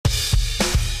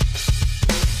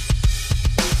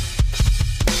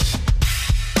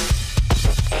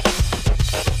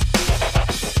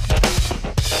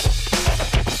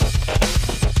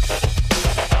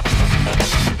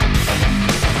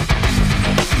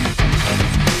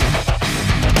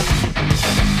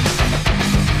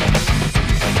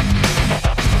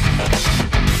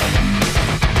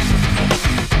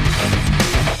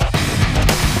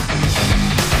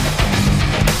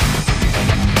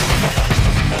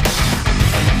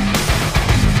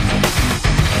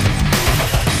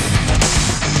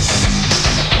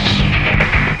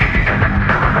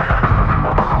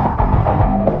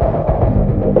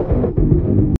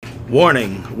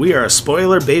Warning, we are a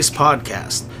spoiler-based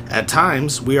podcast. At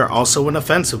times, we are also an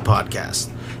offensive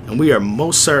podcast, and we are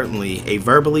most certainly a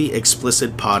verbally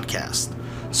explicit podcast.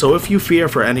 So if you fear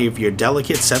for any of your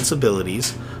delicate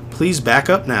sensibilities, please back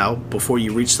up now before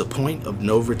you reach the point of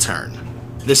no return.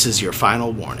 This is your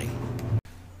final warning.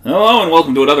 Hello and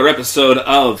welcome to another episode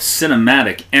of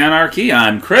Cinematic Anarchy.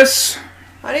 I'm Chris.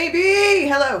 Honeybee!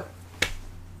 Hello.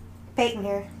 Peyton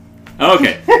here.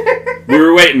 Okay. We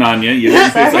were waiting on you.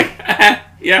 It's like,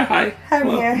 yeah, hi. I'm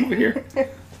Hello, here. over here.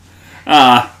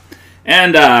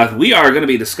 And we are going to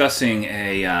be discussing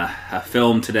a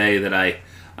film today that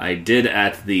I did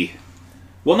at the...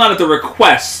 Well, not at the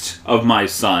request of my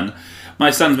son.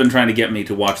 My son's been trying to get me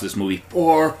to watch this movie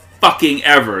for fucking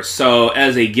ever. So,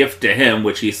 as a gift to him,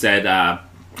 which he said,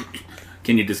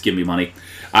 can you just give me money?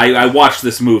 I watched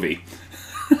this movie.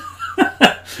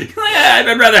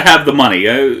 I'd rather have the money.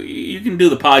 You can do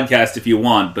the podcast if you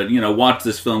want, but, watch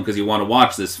this film because you want to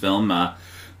watch this film, not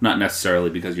necessarily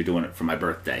because you're doing it for my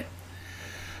birthday.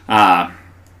 This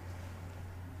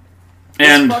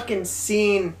And fucking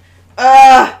scene.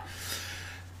 okay.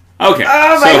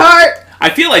 Oh, my so heart! I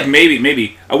feel like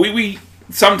maybe we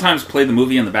sometimes play the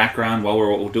movie in the background while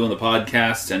we're doing the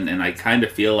podcast, and I kind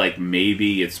of feel like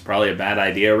maybe it's probably a bad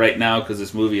idea right now because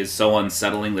this movie is so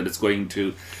unsettling that it's going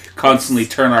to constantly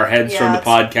turn our heads from the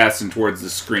podcast and towards the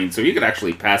screen. So you could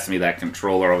actually pass me that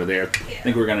controller over there. Yeah. I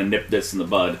think we're going to nip this in the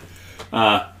bud.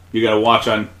 You got to watch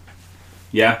on...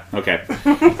 Yeah? Okay.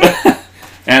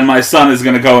 And my son is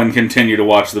going to go and continue to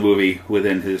watch the movie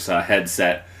within his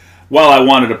headset. While I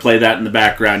wanted to play that in the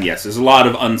background, yes, there's a lot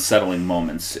of unsettling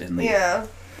moments in the... Yeah.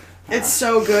 It's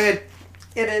so good.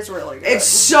 It is really good. It's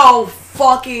so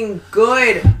fucking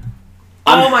good.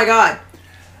 Oh my god.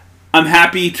 I'm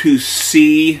happy to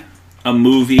see a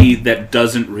movie that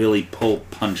doesn't really pull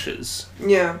punches.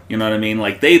 Yeah. You know what I mean?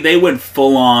 Like, they went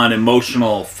full-on,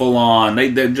 emotional, full-on. They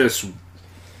just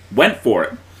went for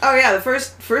it. Oh yeah, the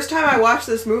first time I watched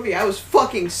this movie, I was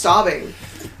fucking sobbing.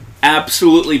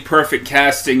 Absolutely perfect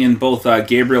casting in both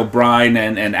Gabriel Bryan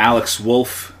and Alex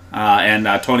Wolff and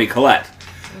Toni Collette.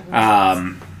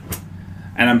 And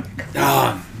I'm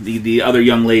the other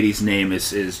young lady's name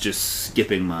is just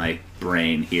skipping my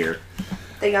brain here.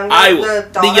 The young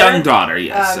The young daughter,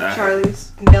 yes.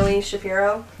 Charlie's. Millie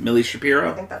Shapiro. Millie I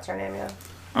Shapiro? think that's her name, yeah.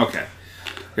 Okay.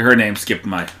 Her name skipped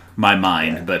my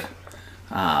mind, but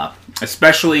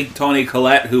especially Toni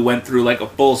Collette, who went through like a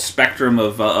full spectrum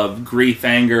of grief,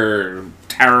 anger,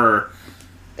 terror,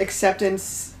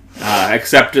 Acceptance.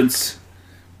 acceptance.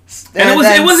 And And it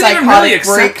then wasn't even really psychotic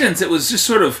break. acceptance, it was just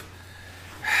sort of...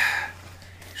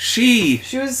 She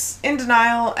was in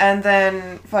denial, and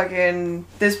then fucking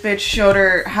this bitch showed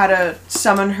her how to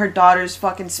summon her daughter's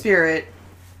fucking spirit.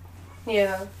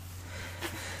 Yeah.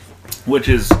 which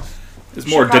is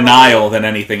more probably- denial than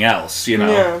anything else,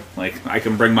 Yeah. Like, I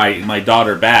can bring my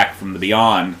daughter back from the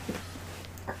beyond.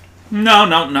 No,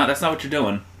 that's not what you're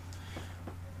doing.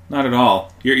 Not at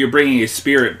all. You're bringing a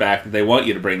spirit back that they want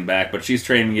you to bring back, but she's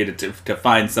training you to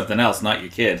find something else, not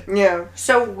your kid. Yeah.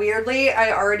 So, weirdly,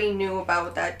 I already knew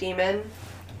about that demon,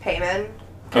 Payman,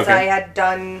 because Okay. I had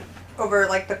done, over,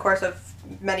 like, the course of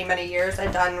many, many years,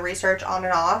 I'd done research on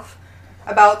and off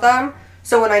about them.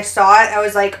 So when I saw it, I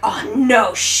was like, oh,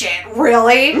 no shit,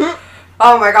 really?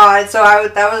 Oh my god, so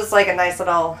that was, like, a nice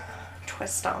little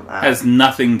twist on that. Has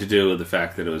nothing to do with the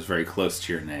fact that it was very close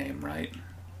to your name, right?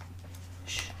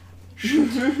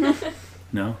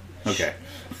 No? Okay.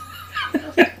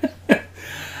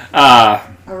 I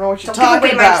don't know what you're Don't give talking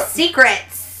away my about.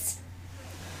 secrets!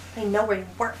 I know where you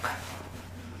work.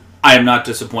 I am not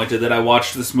disappointed that I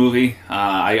watched this movie.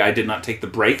 I did not take the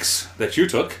breaks that you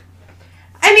took.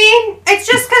 I mean, it's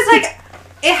just because, like,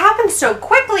 it happened so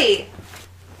quickly.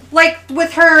 Like,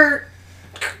 with her...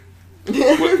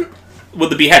 With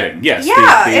the beheading, yes.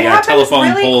 Yeah, the it happens telephone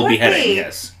really pole quickly. beheading,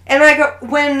 yes. And I go,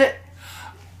 when...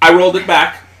 I rolled it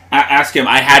back. I asked him,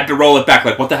 I had to roll it back.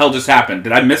 Like, what the hell just happened?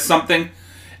 Did I miss something?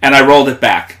 And I rolled it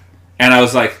back. And I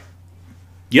was like,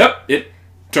 yep, it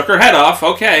took her head off,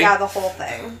 okay. Yeah, the whole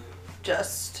thing.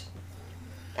 Just...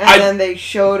 And then they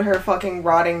showed her fucking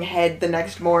rotting head the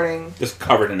next morning. Just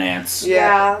covered in ants.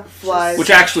 Yeah. Flies.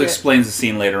 Which actually Shit. explains the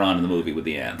scene later on in the movie with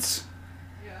the ants.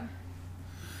 Yeah.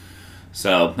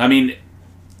 So, I mean,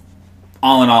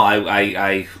 all in all,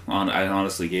 I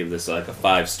honestly gave this like a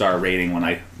 5-star rating when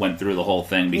I went through the whole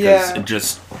thing because it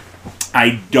just...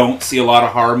 I don't see a lot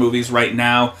of horror movies right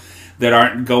now that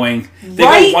aren't going... They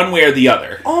go one way or the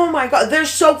other. Oh my god, they're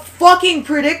so fucking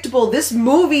predictable. This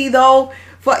movie, though,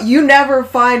 you never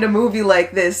find a movie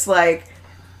like this, like...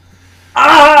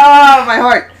 Ah, my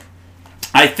heart.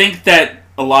 I think that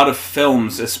a lot of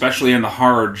films, especially in the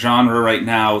horror genre right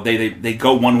now, they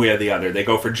go one way or the other. They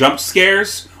go for jump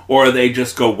scares, or they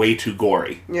just go way too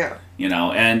gory. Yeah. You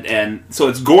know, and so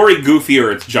it's gory, goofy,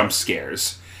 or it's jump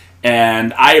scares.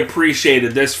 And I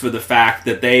appreciated this for the fact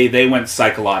that they went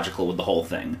psychological with the whole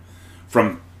thing.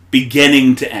 From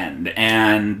beginning to end.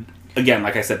 And, again,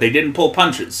 like I said, they didn't pull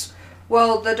punches.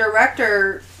 Well, the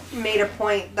director made a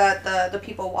point that the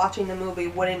people watching the movie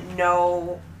wouldn't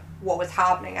know what was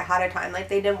happening ahead of time. Like,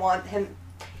 they didn't want him...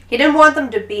 He didn't want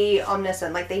them to be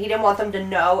omniscient. Like, he didn't want them to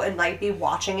know and, like, be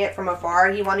watching it from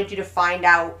afar. He wanted you to find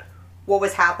out what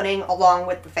was happening along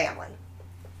with the family.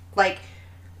 Like,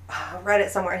 I read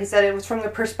it somewhere. He said it was from the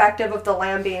perspective of the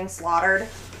lamb being slaughtered.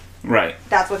 Right.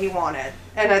 That's what he wanted.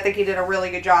 And I think he did a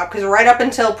really good job. Because right up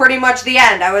until pretty much the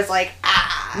end, I was like,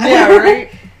 ah. Yeah,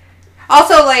 right?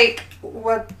 Also, like,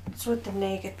 what's with the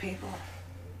naked people?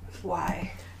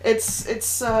 Why? It's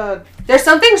There's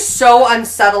something so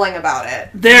unsettling about it.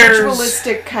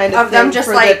 ritualistic kind of Of them thing just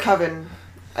for like... the coven.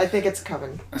 I think it's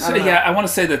coven. So, yeah, I want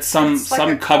to say that some It's like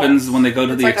a covens, cult. when they go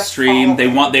to It's the like a extreme,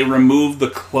 cult. they remove the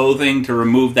clothing to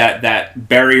remove that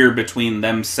barrier between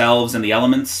themselves and the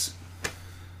elements.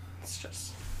 It's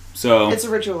just... So It's a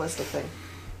ritualistic thing.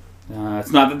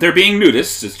 it's not that they're being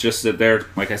nudists. It's just that they're,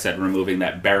 like I said, removing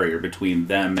that barrier between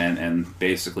them and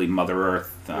basically Mother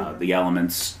Earth, the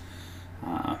elements.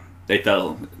 They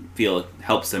feel it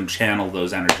helps them channel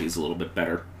those energies a little bit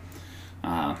better.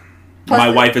 My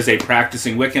wife is a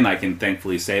practicing Wiccan. I can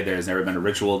thankfully say there's never been a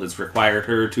ritual that's required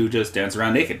her to just dance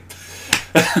around naked.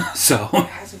 So... There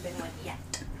hasn't been one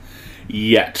yet.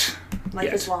 Yet.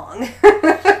 Life is long.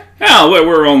 Well,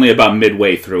 we're only about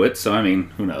midway through it, so I mean,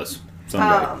 who knows?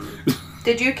 Someday.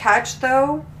 Did you catch,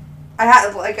 though?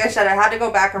 Like I said, I had to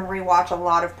go back and rewatch a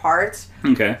lot of parts.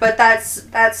 Okay. But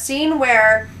that scene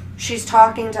where she's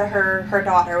talking to her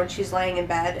daughter when she's laying in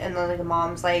bed, and then the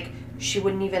mom's like, she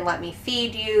wouldn't even let me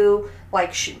feed you.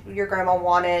 Like, your grandma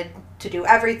wanted to do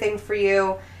everything for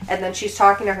you. And then she's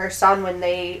talking to her son when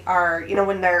they are,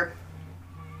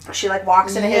 she, like,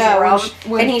 walks into his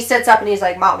room, and he sits up and he's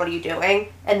like, Mom, what are you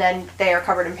doing? And then they are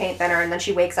covered in paint thinner, and then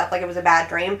she wakes up like it was a bad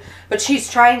dream. But she's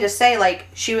trying to say, like,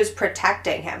 she was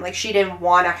protecting him. Like, she didn't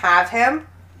want to have him.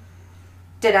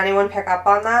 Did anyone pick up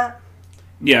on that?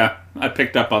 Yeah, I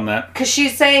picked up on that. Because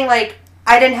she's saying, like,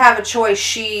 I didn't have a choice.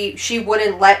 She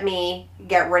wouldn't let me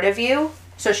get rid of you,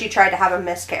 so she tried to have a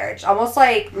miscarriage. Almost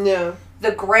like the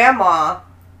grandma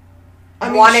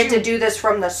wanted to do this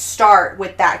from the start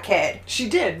with that kid. She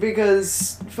did,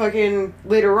 because fucking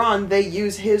later on they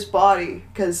use his body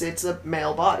because it's a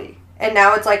male body. And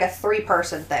now it's like a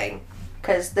 3-person thing.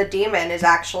 Because the demon is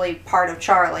actually part of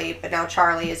Charlie, but now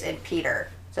Charlie is in Peter.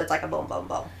 So it's like a boom, boom,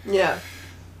 boom. Yeah.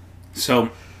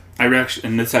 So,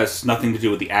 and this has nothing to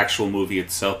do with the actual movie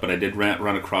itself, but I did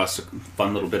run across a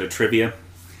fun little bit of trivia.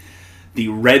 The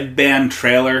red band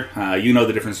trailer, you know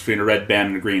the difference between a red band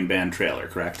and a green band trailer,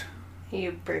 correct?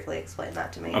 You briefly explained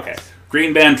that to me. Okay.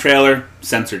 Green band trailer,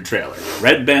 censored trailer.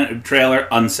 Red band trailer,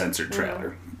 uncensored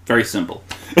trailer. Very simple.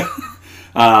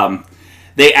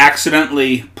 They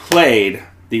accidentally played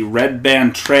the red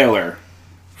band trailer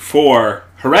for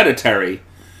Hereditary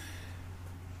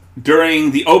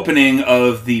during the opening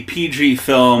of the PG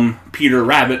film Peter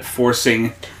Rabbit,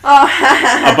 forcing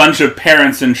a bunch of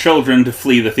parents and children to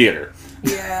flee the theater.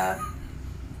 Yeah.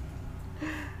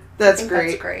 That's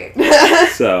great. That's great.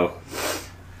 So...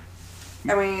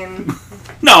 I mean...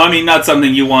 No, I mean, not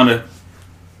something you want to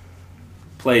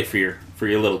play for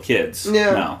your little kids.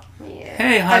 Yeah. No. Yeah.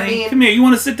 Hey, honey, come here. You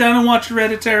want to sit down and watch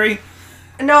Hereditary?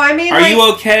 No, I mean, Are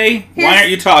you okay? Why aren't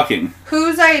you talking?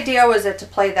 Whose idea was it to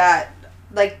play that,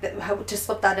 like, to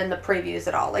slip that in the previews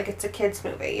at all? Like, it's a kid's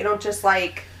movie. You don't just,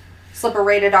 like, slip a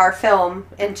rated R film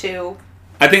into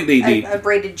I think a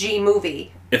rated G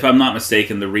movie. If I'm not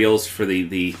mistaken, the reels for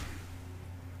the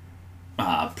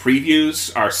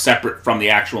previews are separate from the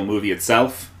actual movie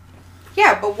itself.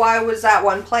 Yeah, but why was that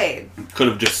one played? Could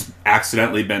have just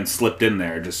accidentally been slipped in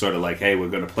there, just sort of like, hey, we're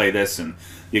going to play this, and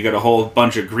you got a whole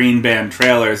bunch of green band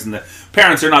trailers, and the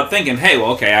parents are not thinking, hey,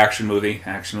 well, okay, action movie,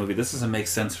 this doesn't make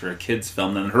sense for a kid's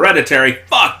film. Then Hereditary,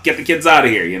 fuck, get the kids out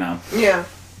of here, you know? Yeah.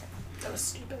 That was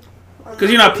stupid. Because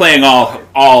you're not playing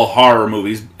all horror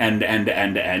movies end to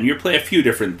end. You're playing a few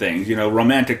different things, you know,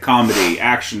 romantic comedy,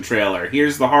 action trailer.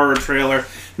 Here's the horror trailer.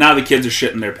 Now the kids are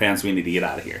shitting their pants. We need to get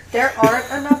out of here. There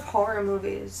aren't enough horror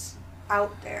movies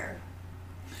out there,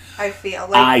 I feel.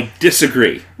 Like, I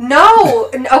disagree.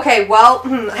 No! Okay, well,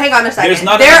 hang on a second.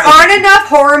 Not there enough aren't enough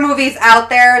horror movies out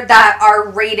there that are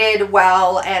rated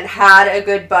well and had a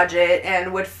good budget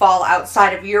and would fall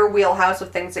outside of your wheelhouse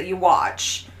of things that you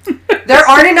watch. There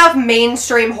aren't enough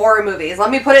mainstream horror movies.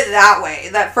 Let me put it that way.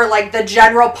 That for like the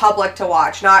general public to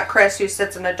watch, not Chris who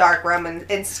sits in a dark room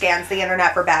and scans the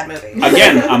internet for bad movies.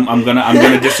 Again, I'm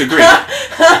gonna disagree.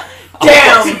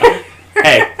 Damn.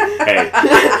 Hey.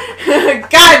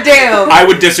 God damn. I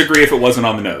would disagree if it wasn't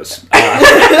on the nose.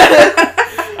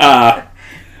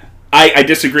 I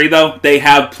disagree, though. They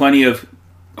have plenty of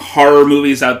horror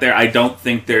movies out there. I don't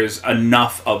think there's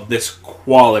enough of this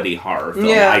quality horror film.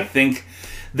 Yeah. I think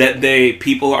that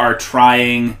people are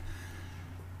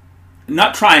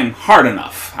not trying hard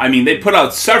enough. I mean, they put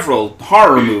out several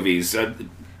horror movies,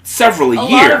 several a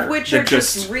year. A lot of which are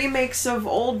just remakes of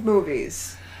old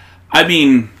movies. I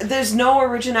mean, There's no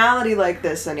originality like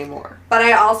this anymore. But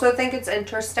I also think it's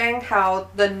interesting how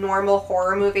the normal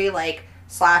horror movie, like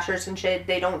slashers and shit,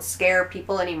 they don't scare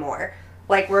people anymore.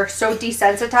 Like, we're so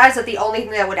desensitized that the only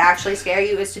thing that would actually scare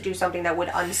you is to do something that would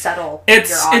unsettle your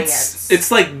audience.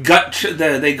 It's like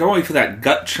they're going for that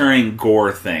gut-churning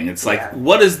gore thing. It's like,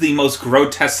 what is the most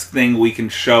grotesque thing we can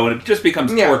show? And it just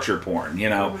becomes torture porn, you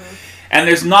know? Mm-hmm. And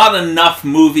there's not enough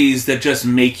movies that just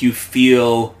make you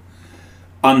feel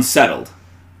unsettled.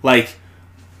 Like,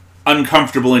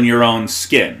 uncomfortable in your own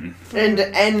skin.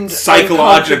 And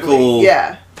psychological,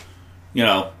 yeah. You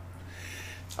know,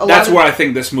 that's where I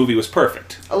think this movie was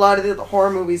perfect. A lot of the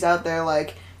horror movies out there,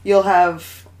 like, you'll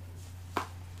have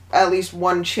at least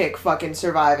one chick fucking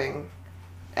surviving.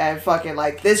 And fucking,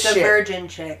 like, this shit. The virgin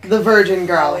chick. The virgin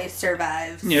girl. Always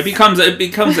survives. Yeah, it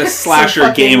becomes a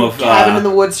slasher game of... Cabin in the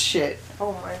Woods shit.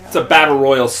 Oh my god. It's a battle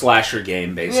royal slasher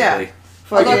game, basically. Yeah.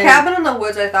 Although Cabin in the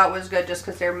Woods I thought was good just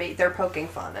because they're poking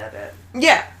fun at it.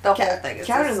 Yeah. The whole thing is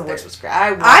Cabin in the Woods was great.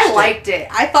 I liked it.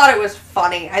 I thought it was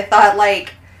funny. I thought,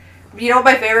 like... You know what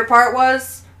my favorite part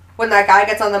was? When that guy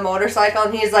gets on the motorcycle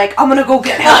and he's like, I'm gonna go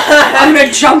get help. I'm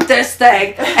gonna jump this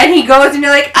thing. And he goes and you're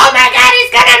like, oh my god,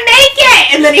 he's gonna make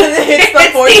it! And then he hits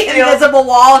the invisible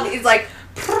wall and he's like...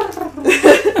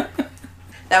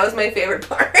 That was my favorite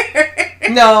part.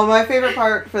 No, my favorite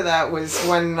part for that was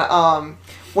when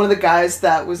one of the guys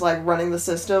that was like running the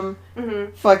system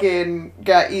fucking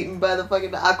got eaten by the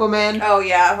fucking Aquaman. Oh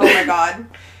yeah, oh my god.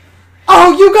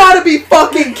 Oh, you gotta be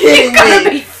fucking kidding me! You gotta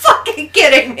be fucking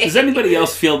kidding me! Does anybody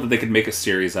else feel that they could make a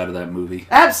series out of that movie?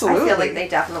 Absolutely. I feel like they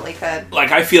definitely could.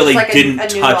 Like, I feel they like didn't a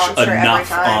new touch monster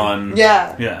enough every time. on...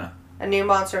 Yeah. A new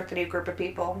monster with a new group of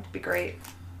people. It'd be great.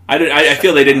 I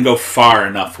feel they didn't go far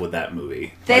enough with that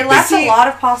movie. They left a lot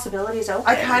of possibilities open.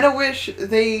 I kind of wish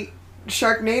they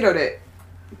Sharknado'd it.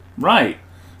 Right.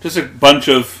 Just a bunch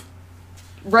of...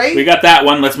 Right? We got that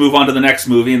one, let's move on to the next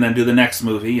movie, and then do the next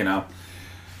movie, you know.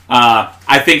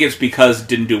 I think it's because it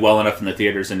didn't do well enough in the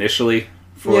theaters initially.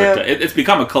 It's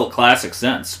become a cult classic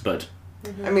since, but...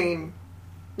 I mean,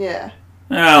 yeah.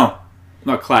 Well,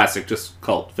 not classic, just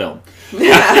cult film.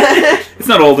 It's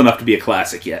not old enough to be a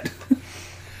classic yet.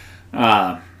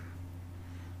 No,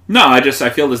 I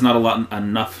feel there's not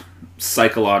enough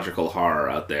psychological horror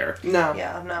out there. No.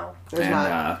 Yeah, no. There's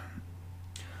not.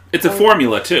 It's a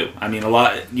formula, too. I mean,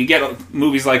 you get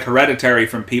movies like Hereditary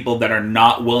from people that are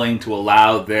not willing to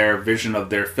allow their vision of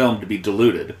their film to be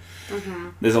diluted.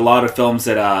 Mm-hmm. There's a lot of films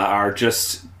that are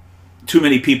just too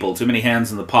many people, too many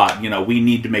hands in the pot. You know, we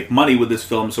need to make money with this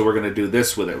film, so we're going to do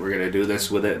this with it. We're going to do this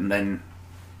with it, and then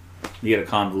you get a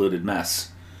convoluted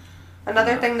mess.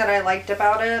 Another thing that I liked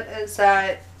about it is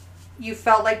that you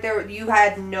felt like you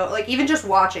had no... Like, even just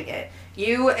watching it...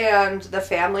 You and the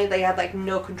family, they had, like,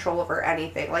 no control over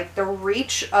anything. Like, the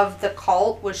reach of the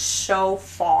cult was so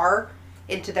far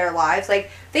into their lives. Like,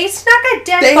 they snuck a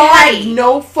dead body... They had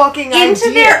no fucking idea.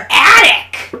 ...into their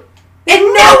attic! And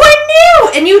no one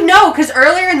knew! And you know, because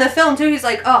earlier in the film, too, he's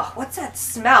like, oh, what's that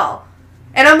smell?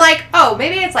 And I'm like, oh,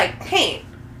 maybe it's, like, paint.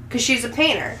 Because she's a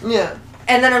painter. Yeah.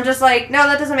 And then I'm just like, no,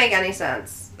 that doesn't make any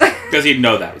sense. Because he'd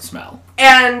know that would smell.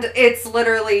 And it's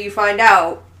literally, you find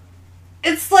out...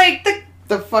 It's like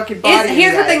the fucking body.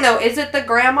 Here's the thing, though. Is it the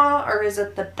grandma or is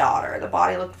it the daughter? The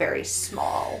body looked very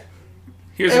small.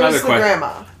 Here's another question. It was the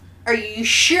grandma. Are you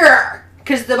sure?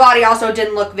 Because the body also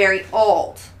didn't look very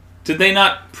old. Did they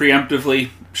not preemptively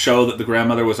show that the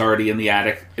grandmother was already in the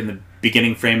attic in the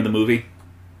beginning frame of the movie?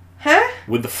 Huh?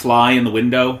 With the fly in the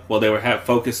window while they were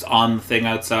focused on the thing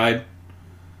outside?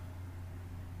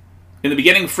 In the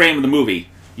beginning frame of the movie,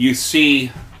 you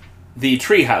see the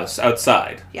treehouse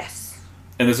outside. Yes.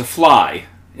 And there's a fly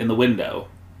in the window.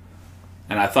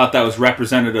 And I thought that was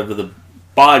representative of the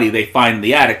body they find in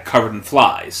the attic covered in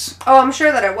flies. Oh, I'm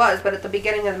sure that it was, but at the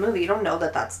beginning of the movie, you don't know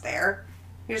that that's there.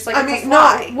 You're just like, it's a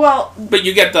fly. No, well... But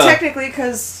you get the... Technically,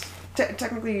 because...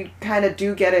 technically, you kind of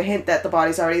do get a hint that the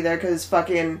body's already there, because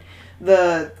fucking...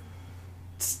 The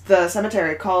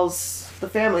cemetery calls the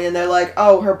family, and they're like,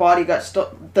 "Oh, her body got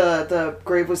the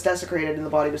grave was desecrated and the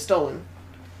body was stolen."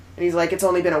 And he's like, "It's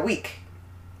only been a week."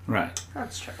 Right.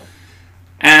 That's true.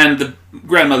 And the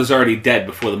grandmother's already dead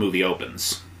before the movie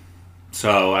opens.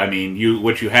 So, I mean,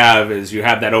 what you have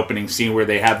that opening scene where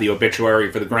they have the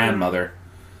obituary for the grandmother,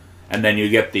 and then you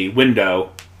get the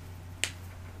window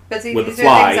But see, with the these are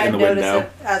fly things I in the notice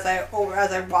window.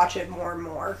 as I watch it more and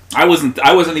more. I wasn't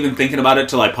even thinking about it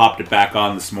till I popped it back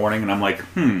on this morning, and I'm like,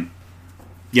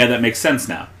 yeah, that makes sense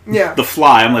now. Yeah. The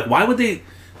fly. I'm like, why would they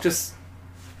just...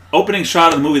 Opening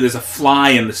shot of the movie, there's a fly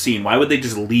in the scene. Why would they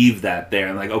just leave that there?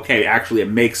 And like, okay, actually it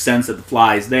makes sense that the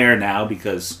fly's there now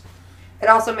because... It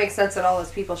also makes sense that all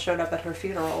those people showed up at her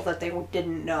funeral that they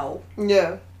didn't know.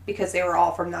 Yeah. Because they were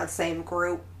all from that same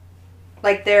group.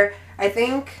 Like, I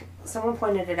think someone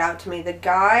pointed it out to me. The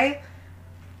guy,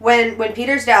 when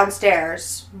Peter's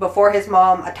downstairs, before his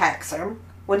mom attacks him,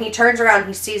 when he turns around,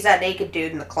 he sees that naked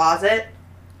dude in the closet.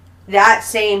 That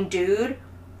same dude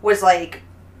was, like,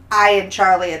 eyeing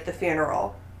Charlie at the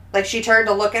funeral. Like, she turned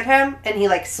to look at him, and he,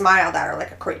 like, smiled at her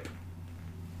like a creep.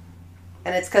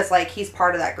 And it's because, like, he's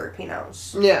part of that group. He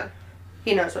knows. Yeah.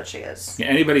 He knows what she is. Yeah,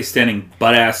 anybody standing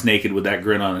butt-ass naked with that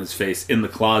grin on his face in the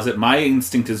closet, my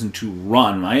instinct isn't to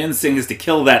run. My instinct is to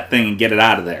kill that thing and get it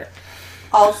out of there.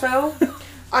 Also...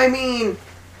 I mean,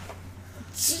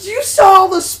 you saw all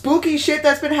the spooky shit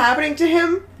that's been happening to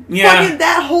him? Yeah. Fucking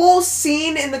that whole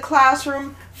scene in the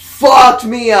classroom fucked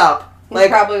me up. He's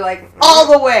probably like...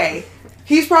 all the way.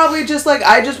 He's probably just like,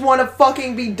 I just want to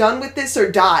fucking be done with this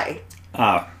or die.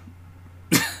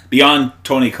 Beyond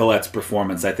Toni Collette's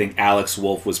performance, I think Alex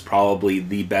Wolff was probably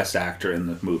the best actor in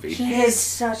the movie. He is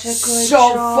such a good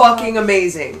So job. fucking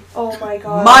amazing. Oh my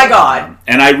god. My god.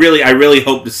 And I really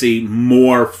hope to see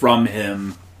more from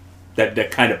him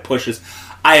that kind of pushes.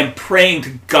 I am praying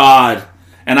to God,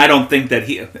 and I don't think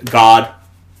that God...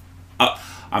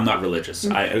 I'm not religious.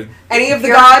 Any of the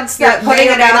gods that may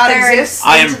or may not there exist.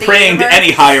 I am into the praying to universe.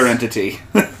 any higher entity.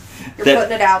 You're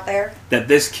putting it out there. That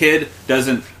this kid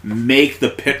doesn't make the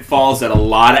pitfalls that a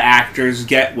lot of actors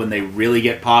get when they really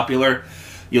get popular.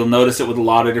 You'll notice it with a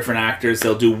lot of different actors.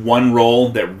 They'll do one role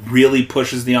that really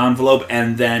pushes the envelope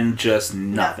and then just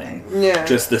nothing. Yeah.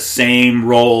 Just the same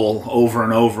role over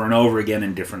and over and over again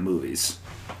in different movies.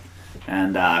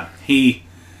 And he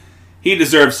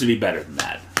deserves to be better than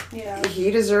that. Yeah. He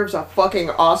deserves a fucking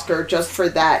Oscar just for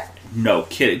that. No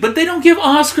kidding. But they don't give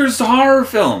Oscars to horror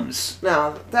films.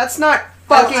 No, that's not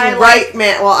fucking I right, like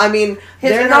man. Well, I mean,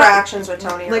 His they're not, interactions with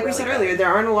Tony are like we really said good. earlier, there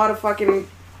aren't a lot of fucking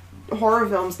horror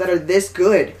films that are this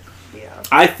good. Yeah.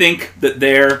 I think that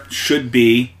there should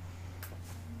be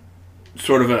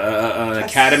sort of an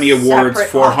Academy Awards separate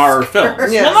for horror Oscar.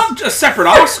 films. Yes. Well, not a separate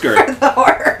Oscar, The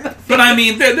horror. but I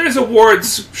mean, there's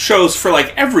awards shows for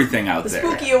like everything out there.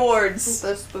 Awards.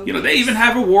 The spookies. You know, they even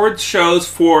have awards shows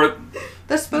for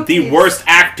The spookies. the worst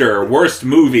actor, worst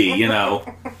movie. You know,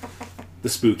 the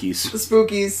Spookies. The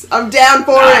Spookies. I'm down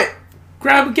for Ah.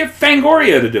 it. Get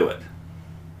Fangoria to do it.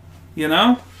 You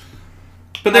know,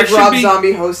 but there Have should Rob be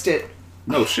Zombie host it.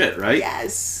 no shit, right?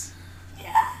 Yes.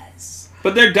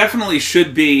 But there definitely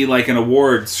should be like an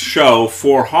awards show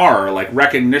for horror, like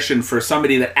recognition for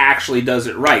somebody that actually does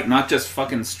it right, not just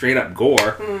fucking straight up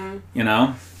gore, you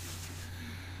know?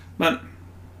 But,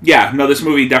 yeah, no, this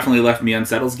movie definitely left me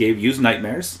unsettled, gave you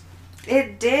nightmares.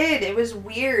 It did. It was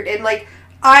weird. And, like,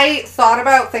 I thought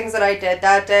about things that I did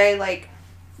that day, like,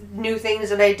 new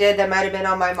things that I did that might have been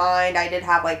on my mind. I did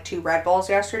have, like, 2 Red Bulls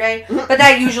yesterday, but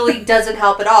that usually doesn't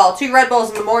help at all. 2 Red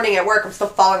Bulls in the morning at work, I'm still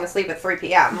falling asleep at 3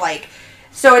 p.m., like...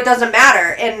 So it doesn't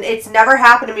matter, and it's never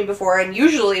happened to me before, and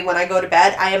usually when I go to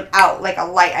bed, I am out like a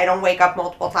light. I don't wake up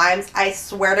multiple times. I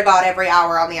swear to God, every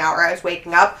hour on the hour I was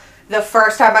waking up. The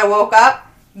first time I woke up,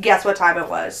 guess what time it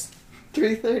was?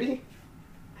 3:30.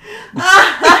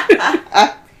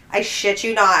 I shit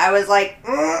you not. I was like,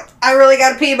 I really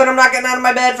gotta pee, but I'm not getting out of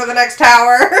my bed for the next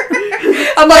hour.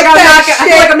 I'm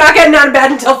not getting out of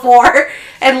bed until 4.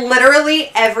 And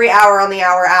literally every hour on the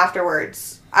hour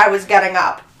afterwards, I was getting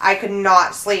up. I could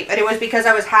not sleep. And it was because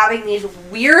I was having these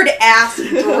weird-ass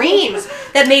dreams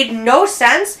that made no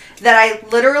sense that I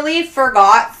literally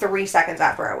forgot 3 seconds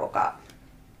after I woke up.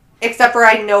 Except for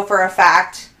I know for a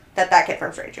fact that kid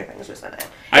from Stranger Things was in it.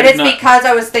 And it's because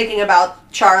I was thinking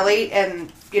about Charlie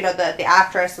and, you know, the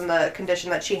actress and the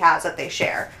condition that she has that they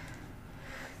share.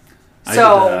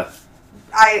 I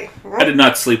did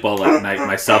not sleep well that night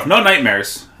myself. No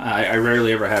nightmares. I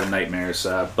rarely ever have nightmares,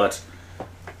 but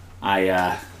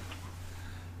I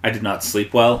did not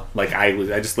sleep well. Like, I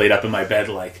just laid up in my bed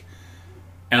like,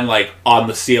 And like on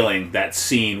the ceiling, that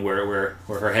scene where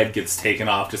her head gets taken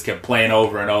off just kept playing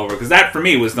over and over. Because that, for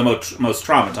me, was the most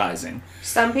traumatizing.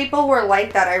 Some people were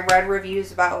like that. I read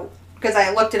reviews about, because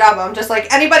I looked it up. I'm just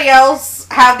like, anybody else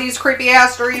have these creepy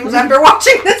ass dreams after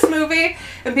watching this movie?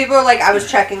 And people are like, I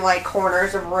was checking like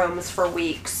corners of rooms for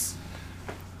weeks,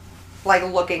 like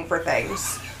looking for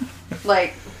things.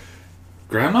 Like,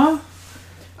 Grandma?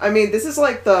 I mean, this is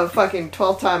like the fucking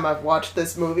 12th time I've watched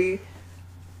this movie.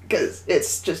 Because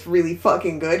it's just really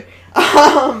fucking good.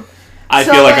 I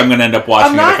feel like I'm going to end up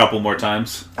watching it a couple more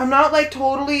times. I'm not, like,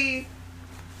 totally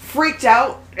freaked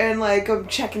out and, like, I'm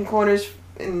checking corners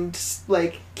and,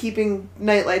 like, keeping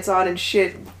nightlights on and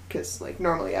shit. Because, like,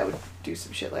 normally I would do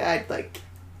some shit. Like, I'd, like,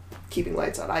 keeping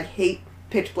lights on. I hate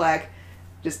pitch black.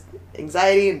 Just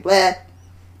anxiety and blah.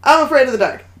 I'm afraid of the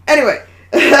dark. Anyway.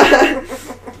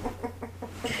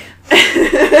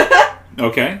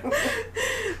 Okay.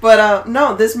 But,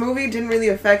 no, this movie didn't really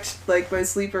affect, like, my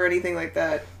sleep or anything like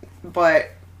that.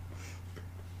 But,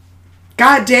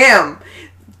 goddamn,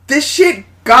 this shit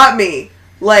got me.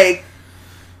 Like,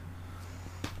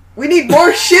 we need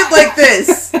more shit like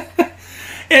this.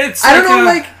 I don't know,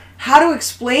 like, how to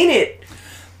explain it.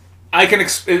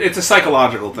 It's a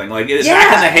psychological thing. Like,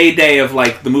 back in the heyday of,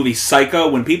 like, the movie Psycho,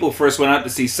 when people first went out to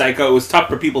see Psycho, it was tough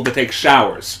for people to take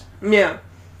showers. Yeah.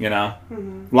 You know?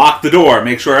 Mm-hmm. Lock the door.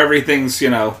 Make sure everything's,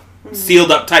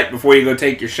 sealed up tight before you go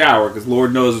take your shower, because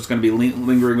Lord knows it's going to be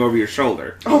lingering over your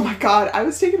shoulder. Oh my god, I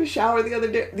was taking a shower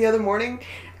the other morning,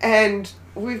 and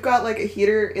we've got, like, a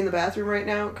heater in the bathroom right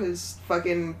now, because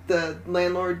fucking the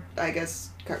landlord, I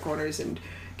guess, cut corners and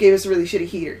gave us a really shitty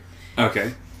heater.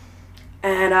 Okay.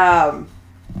 And,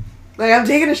 like, I'm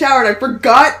taking a shower, and I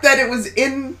forgot that it was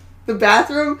in the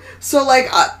bathroom, so,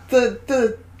 like,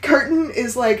 the curtain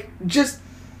is, like, just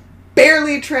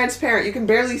barely transparent. You can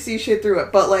barely see shit through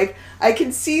it, but, like, I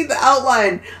can see the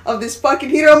outline of this fucking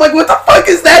heater. I'm like, what the fuck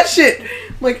is that shit? I'm,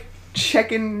 like,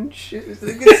 checking shit.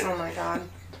 Oh my god.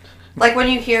 Like when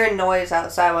you hear a noise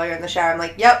outside while you're in the shower, I'm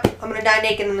like, yep, I'm gonna die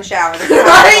naked in the shower. This is how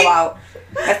I go out.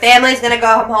 My family's gonna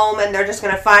go home and they're just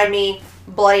gonna find me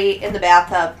bloody in the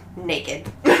bathtub,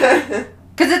 naked.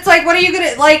 Because it's like, what are you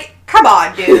gonna, like, come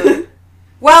on, dude.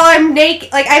 While I'm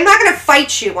naked, like, I'm not gonna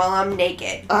fight you while I'm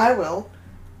naked. I will.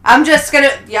 I'm just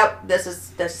gonna, yep, this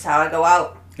is how I go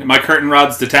out. My curtain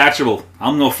rod's detachable.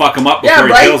 I'm gonna fuck him up before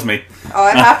he kills me. Oh,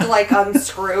 I'd have to, like,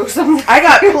 unscrew something. I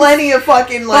got plenty of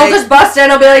fucking, like... I'll just bust in,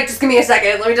 I'll be like, just give me a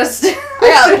second, let me just... I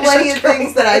got plenty of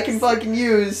things that I can fucking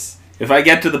use. If I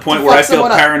get to the point where I feel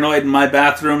paranoid in my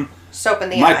bathroom, soap in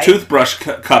the my toothbrush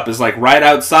cup is, like, right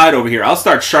outside over here. I'll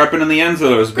start sharpening the ends of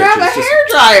those bitches. Grab a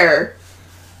hairdryer.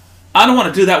 I don't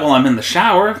want to do that while I'm in the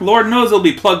shower. Lord knows it'll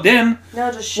be plugged in. No,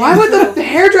 just shampoo. Why would the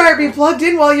hairdryer be plugged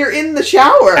in while you're in the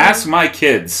shower? Ask my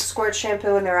kids. Squirt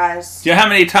shampoo in their eyes. Do you know how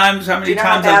many times I've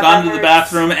gone to the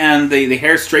bathroom and the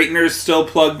hair straightener's still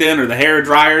plugged in or the hair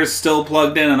dryer's still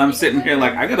plugged in, and I'm sitting here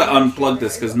like, I gotta unplug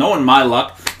this because knowing my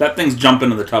luck, that thing's jumping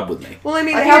in the tub with me. Well, I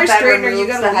mean, the hair straightener, you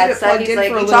gotta leave it plugged in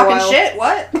for a little while. Shit,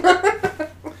 what?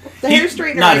 The hair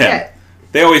straightener, not him.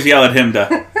 They always yell at him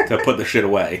to put the shit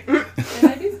away.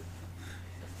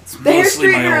 The hair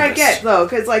straightener I get, though,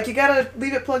 because, like, you gotta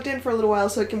leave it plugged in for a little while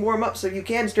so it can warm up so you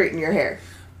can straighten your hair.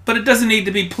 But it doesn't need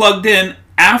to be plugged in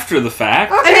after the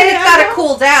fact. Okay, I mean, it's gotta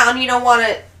cool down. You don't want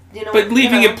it, But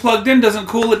leaving it plugged in doesn't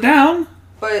cool it down.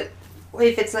 But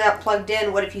if it's not plugged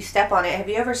in, what if you step on it? Have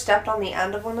you ever stepped on the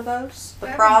end of one of those? The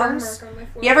prongs?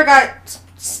 You ever got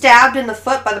stabbed in the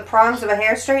foot by the prongs of a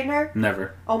hair straightener?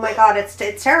 Never. Oh my god, it's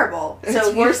terrible.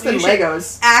 It's worse than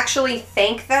Legos. Actually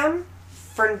thank them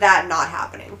for that not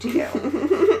happening to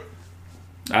you.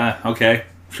 Okay.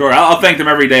 Sure, I'll thank them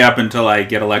every day up until I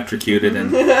get electrocuted,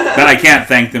 and then I can't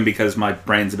thank them because my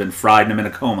brains have been fried and I'm in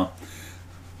a coma.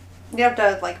 You have to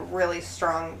have, like, really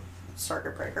strong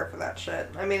circuit breaker for that shit.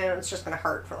 I mean, it's just gonna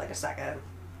hurt for, like, a second.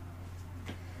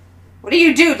 What do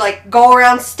you do? Like, go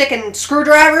around sticking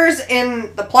screwdrivers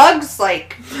in the plugs?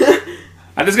 Like...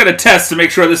 I just gotta test to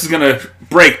make sure this is gonna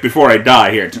break before I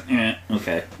die here.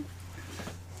 Okay.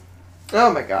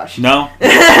 Oh my gosh. No?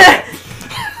 Okay.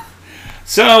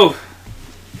 So,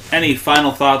 any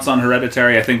final thoughts on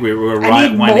Hereditary? I think we were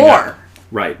winding up.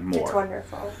 Right, more. It's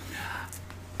wonderful.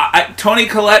 Toni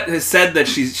Collette has said that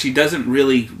she doesn't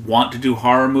really want to do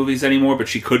horror movies anymore, but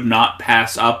she could not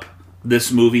pass up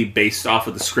this movie based off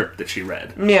of the script that she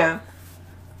read. Yeah.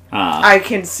 I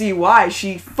can see why.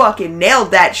 She fucking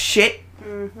nailed that shit.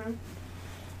 Mm-hmm.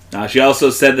 She also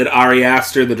said that Ari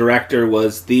Aster, the director,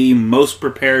 was the most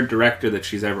prepared director that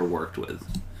she's ever worked with.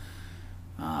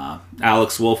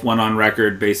 Alex Wolff went on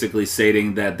record basically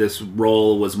stating that this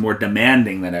role was more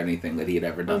demanding than anything that he had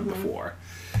ever done before.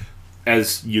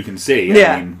 as you can see.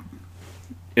 Yeah. I mean,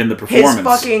 in the performance. His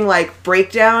fucking, like,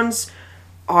 breakdowns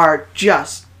are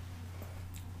just...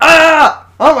 Ah!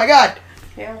 Oh my god!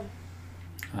 Yeah.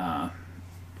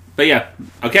 But yeah,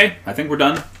 okay, I think we're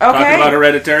done Okay. talking about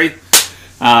Hereditary.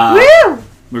 Woo!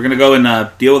 We're going to go and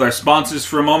deal with our sponsors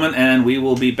for a moment, and we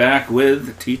will be back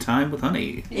with Tea Time with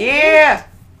Honey. Yeah!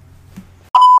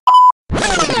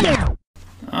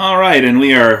 All right, and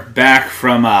we are back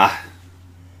from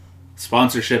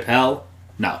sponsorship hell.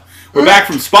 No, we're back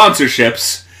from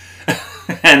sponsorships,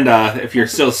 and if you're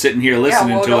still sitting here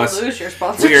listening to don't us, lose your we are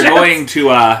sponsorships. going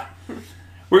to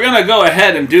we're going to go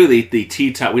ahead and do the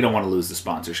tea time. We don't want to lose the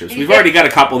sponsorships. We've already got a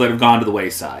couple that have gone to the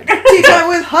wayside. Tea time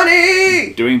with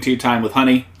honey! Doing Tea Time with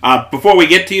Honey. Before we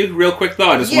get to you, real quick though,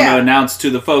 I just want Yeah. to announce to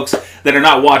the folks that are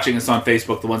not watching us on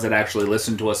Facebook, the ones that actually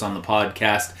listen to us on the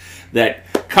podcast, that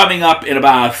coming up in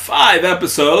about 5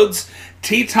 episodes,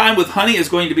 Tea Time with Honey is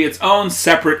going to be its own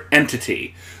separate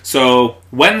entity. So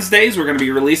Wednesdays we're going to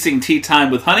be releasing Tea Time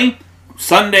with Honey.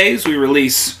 Sundays we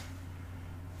release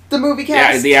The movie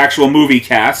cast. the actual movie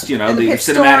cast, you know, And the the Pitch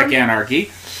Cinematic Storm.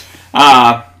 Anarchy.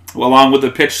 Along with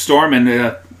the Pitch Storm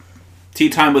and Tea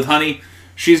Time with Honey,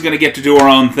 she's going to get to do her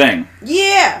own thing.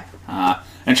 Yeah!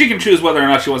 And she can choose whether or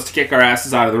not she wants to kick our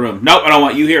asses out of the room. Nope, I don't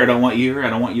want you here, I don't want you here, I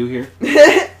don't want you here.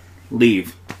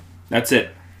 Leave. That's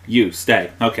it. You,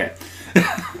 stay. Okay.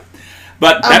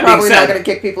 But that I'm being probably said, not going to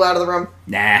kick people out of the room.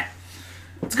 nah.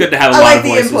 It's good to have a I lot like of the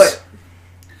voices.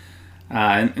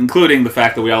 input. Including the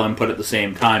fact that we all input at the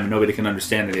same time and nobody can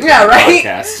understand anything Yeah, on the right?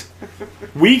 podcast.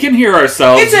 We can hear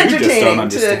ourselves, It's you just entertaining don't to-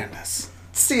 understand us.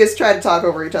 See us try to talk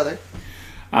over each other.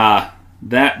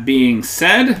 That being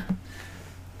said,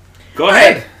 go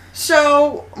ahead. Right.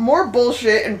 So, more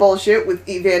bullshit and bullshit with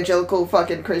evangelical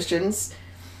fucking Christians.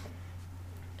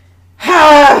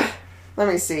 Let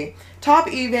me see. Top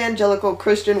evangelical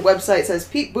Christian website says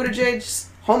Pete Buttigieg's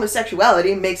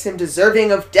homosexuality makes him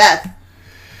deserving of death.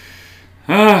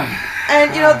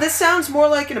 And, you know, this sounds more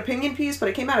like an opinion piece, but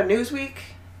it came out of Newsweek.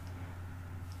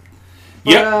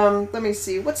 But, Yep. let me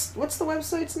see. What's the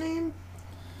website's name?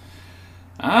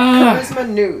 Ah. Charisma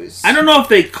News. I don't know if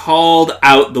they called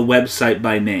out the website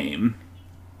by name.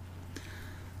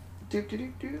 Do.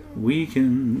 We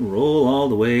can roll all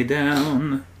the way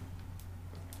down.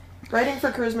 Writing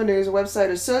for Charisma News, a website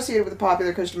associated with the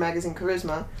popular Christian magazine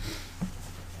Charisma,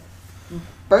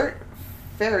 Bert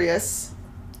Farias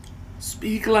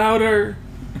Speak louder.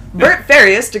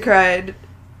 decried.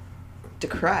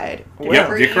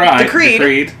 Yep,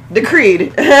 decreed.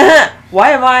 Decreed.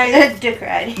 Why am I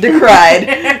Decried. decried?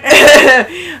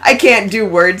 I can't do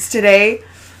words today.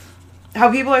 How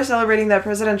people are celebrating that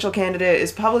presidential candidate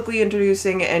is publicly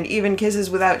introducing and even kisses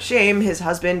without shame his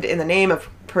husband in the name of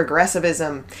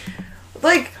progressivism.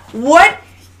 Like, what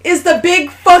is the big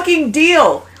fucking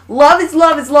deal? Love is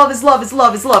love is love is love is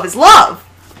love is love is love.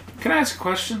 Can I ask a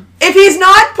question? If he's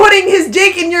not putting his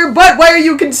dick in your butt, why are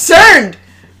you concerned?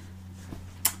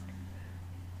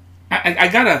 I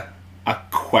got a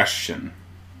question.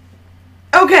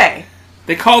 Okay.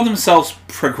 They call themselves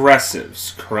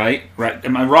progressives, right? Right?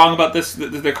 Am I wrong about this?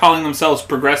 They're calling themselves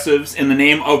progressives in the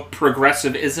name of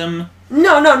progressivism?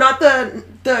 No, not the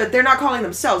they're not calling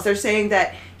themselves. They're saying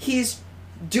that he's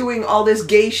doing all this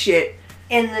gay shit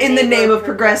in the name of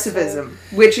progressivism,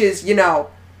 which is, you know...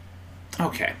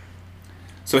 Okay.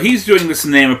 So he's doing this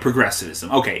in the name of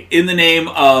progressivism. Okay, in the name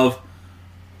of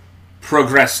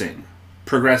progressivism.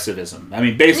 I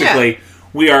mean, basically,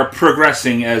 we are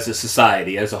progressing as a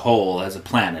society, as a whole, as a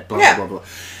planet, blah, Yeah. blah, blah,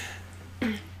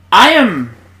 blah. I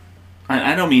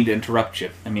don't mean to interrupt you.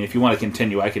 I mean, if you want to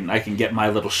continue, I can get my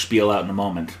little spiel out in a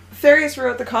moment. Farias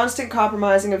wrote, the constant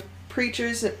compromising of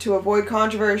preachers to avoid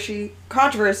controversy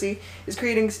is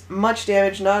creating much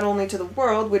damage not only to the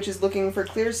world, which is looking for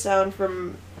clear sound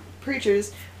from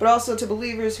preachers, but also to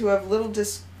believers who have little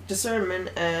discernment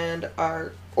and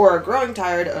are growing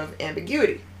tired of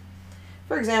ambiguity.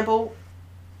 For example,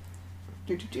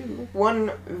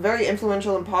 one very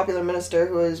influential and popular minister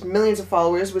who has millions of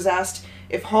followers was asked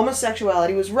if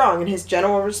homosexuality was wrong, and his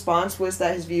general response was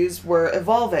that his views were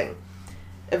evolving.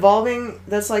 Evolving,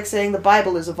 that's like saying the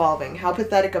Bible is evolving. How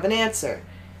pathetic of an answer.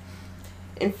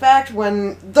 In fact,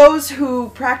 when those who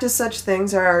practice such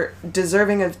things are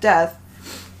deserving of death,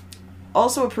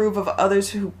 also approve of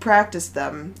others who practice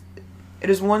them, it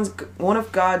is one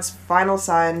of God's final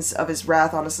signs of his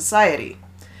wrath on a society.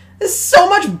 This is so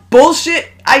much bullshit.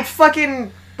 I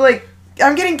fucking,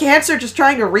 I'm getting cancer just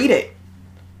trying to read it.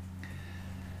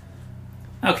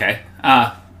 Okay.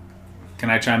 Can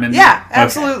I chime in? Yeah, Okay.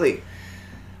 absolutely.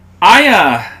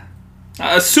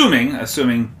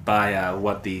 Assuming by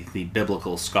what the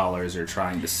biblical scholars are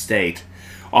trying to state,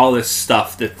 all this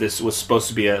stuff that this was supposed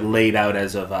to be laid out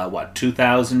as of,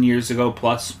 2,000 years ago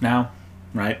plus now,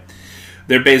 right?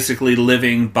 They're basically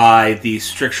living by the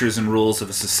strictures and rules of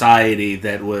a society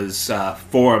that was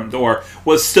formed, or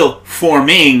was still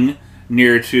forming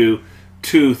near to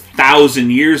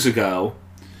 2,000 years ago.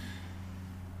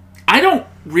 I don't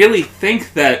really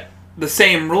think that the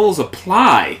same rules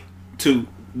apply to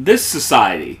this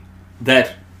society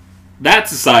that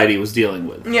society was dealing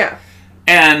with. Yeah.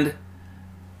 And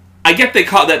I get they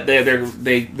call that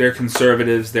they're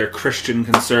conservatives, they're Christian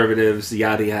conservatives,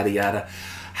 yada yada yada.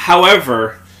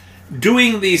 However,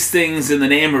 doing these things in the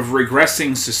name of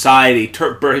regressing society,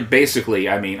 basically,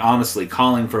 I mean, honestly,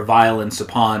 calling for violence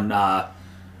upon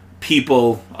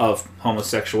people of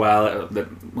homosexuality,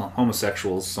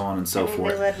 homosexuals, so on and so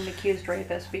forth. They let an accused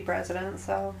rapist be president,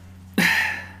 so.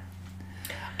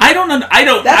 I don't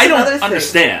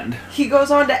understand. He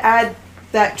goes on to add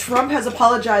that Trump has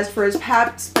apologized for his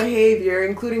past behavior,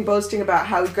 including boasting about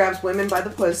how he grabs women by the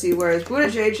pussy, whereas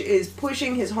Buttigieg is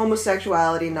pushing his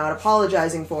homosexuality, not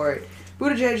apologizing for it.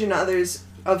 Buttigieg and others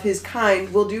of his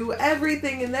kind will do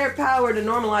everything in their power to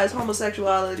normalize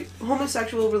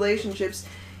homosexual relationships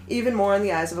even more in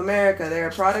the eyes of America. They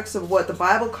are products of what the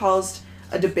Bible calls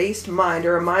a debased mind,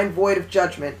 or a mind void of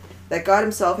judgment, that God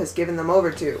himself has given them over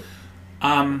to.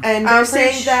 And they're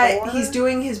saying that he's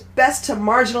doing his best to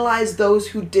marginalize those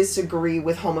who disagree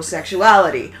with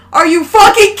homosexuality. Are you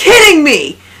fucking kidding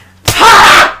me?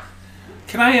 Ha!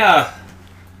 Can I,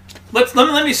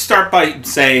 let me start by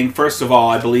saying, first of all,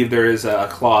 I believe there is a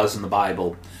clause in the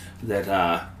Bible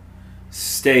that,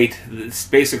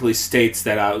 basically states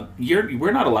that,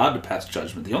 we're not allowed to pass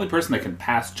judgment. The only person that can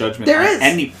pass judgment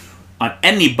on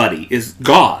anybody is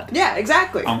God. Yeah,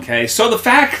 exactly. Okay, so the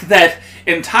fact that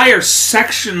entire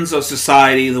sections of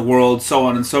society, the world, so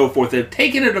on and so forth, have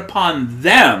taken it upon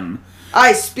them.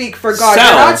 I speak for God.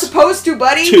 You're not supposed to,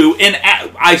 buddy.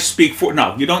 I speak for...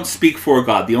 No, you don't speak for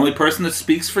God. The only person that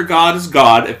speaks for God is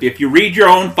God. If you read your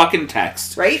own fucking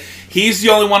text. Right? He's the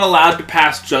only one allowed to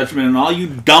pass judgment, and all you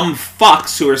dumb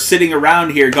fucks who are sitting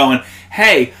around here going,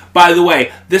 hey, by the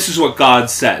way, this is what God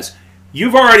says.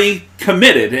 You've already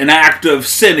committed an act of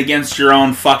sin against your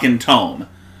own fucking tome.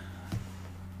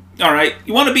 Alright?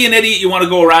 You want to be an idiot, you want to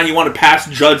go around, you want to pass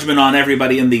judgment on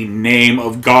everybody in the name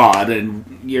of God,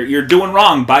 and you're doing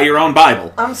wrong by your own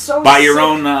Bible. I'm so by sick. your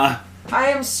own, I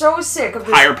am so sick of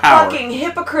this higher power. Fucking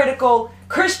hypocritical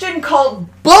Christian cult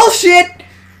bullshit!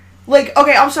 Like,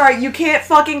 okay, I'm sorry, you can't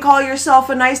fucking call yourself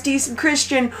a nice, decent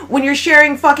Christian when you're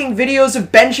sharing fucking videos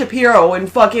of Ben Shapiro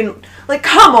and fucking... Like,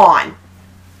 come on!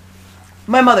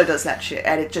 My mother does that shit,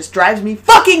 and it just drives me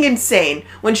fucking insane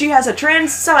when she has a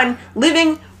trans son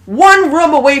living one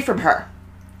room away from her.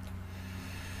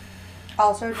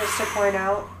 Also, just to point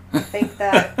out, I think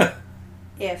that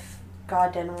if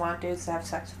God didn't want dudes to have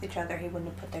sex with each other, he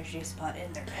wouldn't have put their G-spot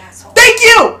in their asshole. Thank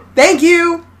you! Thank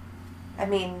you! I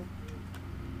mean,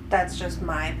 that's just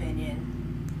my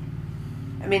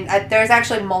opinion. I mean, there's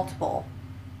actually multiple.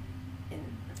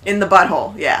 In the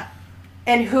butthole, yeah.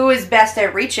 And who is best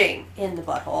at reaching in the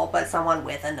butthole but someone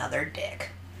with another dick?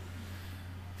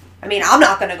 I mean, I'm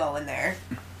not going to go in there.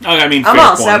 I mean, I'm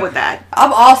all set with that.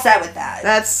 I'm all set with that.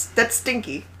 That's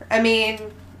stinky. I mean,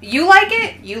 you like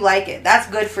it, you like it. That's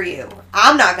good for you.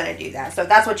 I'm not going to do that. So if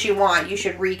that's what you want, you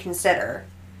should reconsider.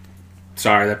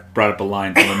 Sorry, that brought up a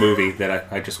line from a movie that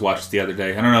I just watched the other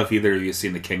day. I don't know if either of you have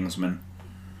seen The Kingsman.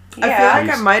 Yeah. I feel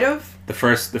like I might have. The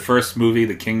first movie,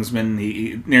 The Kingsman,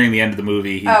 he nearing the end of the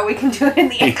movie... we can do it in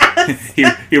the ass.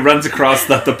 He runs across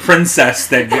the princess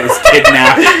that gets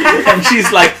kidnapped, and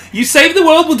she's like, you save the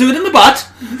world, we'll do it in the butt.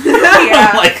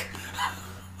 Yeah. I'm like,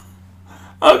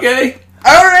 okay.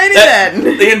 Alrighty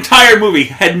then. The entire movie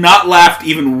had not laughed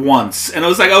even once, and I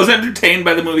was entertained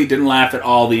by the movie, didn't laugh at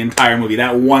all the entire movie.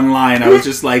 That one line, I was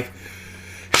just like...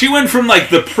 She went from, like,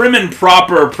 the prim and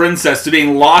proper princess to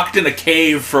being locked in a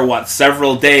cave for,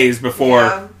 several days before...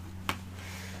 Yeah.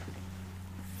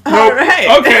 Nope. Alright.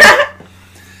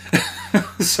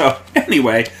 Okay. So,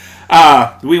 anyway,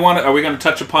 are we going to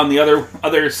touch upon the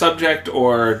other subject,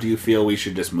 or do you feel we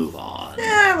should just move on?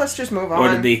 Yeah, let's just move on.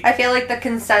 Or did I feel like the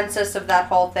consensus of that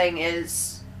whole thing is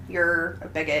you're a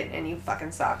bigot and you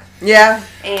fucking suck. Yeah.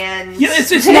 And yeah,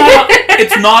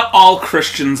 it's not all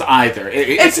Christians either.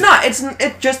 It's not. It's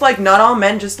just like not all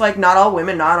men, just like not all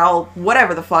women, not all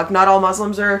whatever the fuck. Not all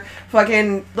Muslims are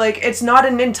fucking like. It's not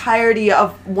an entirety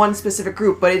of one specific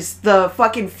group, but it's the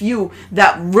fucking few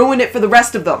that ruin it for the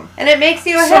rest of them. And it makes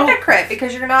you a hypocrite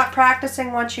because you're not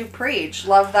practicing what you preach.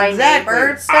 Love thy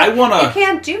neighbor. You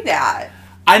can't do that.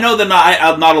 I know that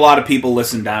not a lot of people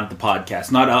listen down at the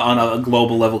podcast, not on a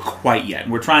global level quite yet.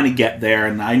 And we're trying to get there,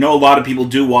 and I know a lot of people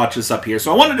do watch us up here.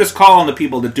 So I want to just call on the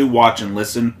people that do watch and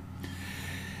listen.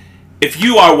 If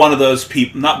you are one of those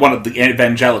people, not one of the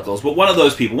evangelicals, but one of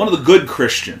those people, one of the good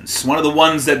Christians, one of the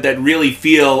ones that really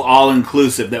feel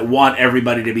all-inclusive, that want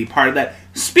everybody to be part of that,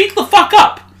 speak the fuck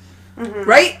up. Mm-hmm.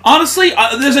 Right? Honestly,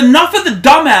 there's enough of the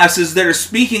dumbasses that are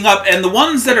speaking up, and the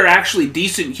ones that are actually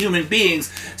decent human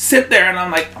beings sit there, and I'm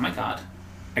like, oh my god,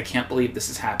 I can't believe this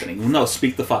is happening. No,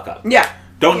 speak the fuck up. Yeah.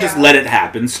 Don't just let it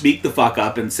happen. Speak the fuck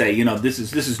up and say, this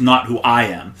is not who I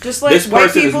am. Just like this white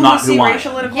person people is not who see who I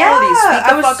racial am. inequality,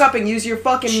 speak the fuck up and use your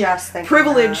fucking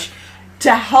privilege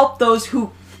to help those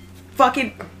who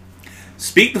fucking...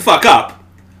 Speak the fuck up,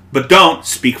 but don't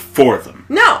speak for them.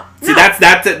 No. See,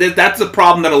 that's a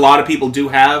problem that a lot of people do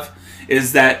have,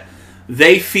 is that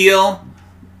they feel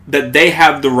that they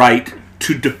have the right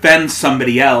to defend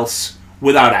somebody else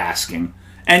without asking.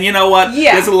 And you know what?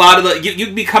 Yeah. There's a lot of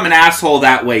you become an asshole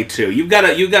that way too. You've got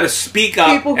to speak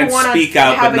up and speak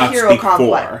out, but not speak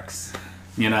complex.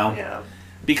 For. Yeah.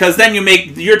 Because then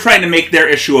you're trying to make their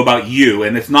issue about you,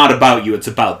 and it's not about you; it's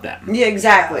about them. Yeah,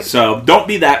 exactly. So don't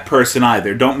be that person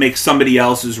either. Don't make somebody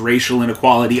else's racial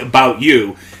inequality about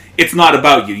you. It's not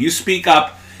about you. You speak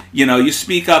up. You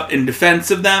speak up in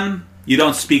defense of them. You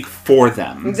don't speak for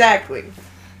them. Exactly.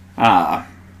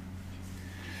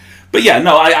 But yeah,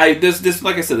 no, there's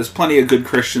like I said, there's plenty of good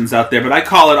Christians out there. But I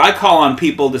call on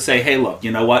people to say, hey, look,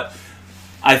 you know what?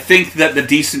 I think that the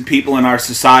decent people in our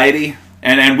society,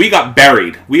 and we got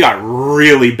buried. We got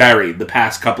really buried the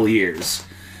past couple of years.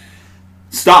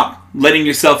 Stop letting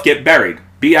yourself get buried.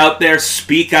 Be out there,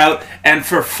 speak out, and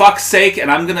for fuck's sake, and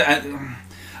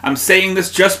I'm saying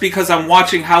this just because I'm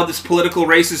watching how this political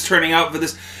race is turning out for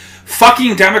this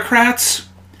fucking Democrats.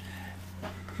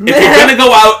 If you're gonna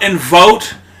go out and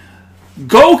vote,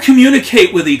 go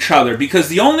communicate with each other, because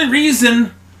the only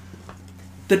reason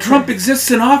that Trump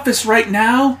exists in office right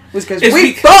now was because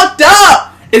we fucked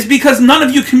up! Is because none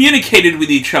of you communicated with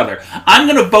each other. I'm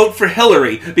going to vote for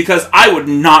Hillary because I would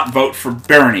not vote for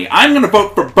Bernie. I'm going to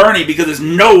vote for Bernie because there's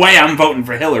no way I'm voting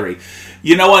for Hillary.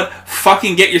 You know what?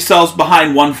 Fucking get yourselves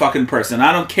behind one fucking person.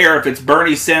 I don't care if it's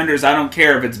Bernie Sanders. I don't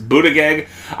care if it's Buttigieg.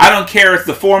 I don't care if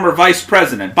the former vice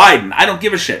president, Biden. I don't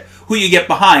give a shit who you get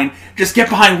behind. Just get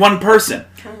behind one person.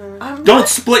 Don't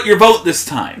split your vote this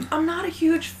time. I'm not a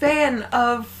huge fan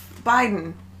of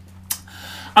Biden.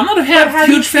 I'm not a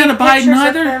huge fan of Biden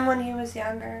either. Of him when he was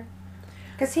younger,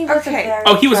 because he was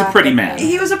he was a pretty man.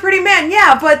 He was a pretty man,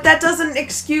 yeah, but that doesn't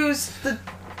excuse the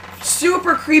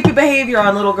super creepy behavior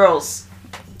on little girls.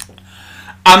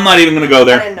 I'm not even going to go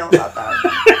there. I didn't know about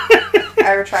that.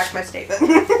 I retract my statement.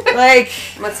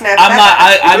 Let's snap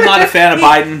I'm not a fan of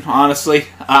Biden, honestly.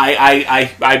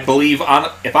 I believe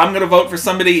if I'm going to vote for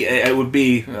somebody, it would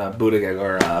be Buttigieg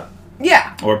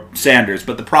or Sanders.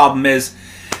 But the problem is,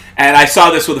 and I saw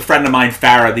this with a friend of mine,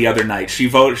 Farah, the other night. She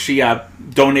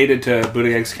donated to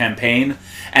Buttigieg's campaign,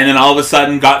 and then all of a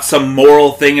sudden got some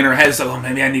moral thing in her head. So,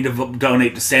 maybe I need to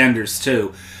donate to Sanders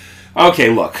too.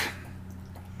 Okay, look.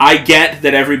 I get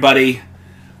that everybody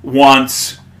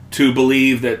wants to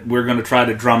believe that we're going to try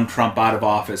to drum Trump out of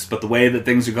office, but the way that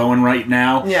things are going right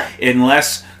now,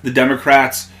 unless the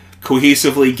Democrats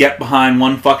cohesively get behind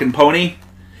one fucking pony,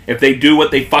 if they do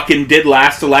what they fucking did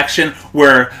last election,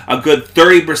 where a good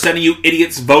 30% of you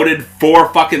idiots voted for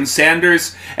fucking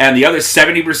Sanders, and the other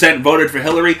 70% voted for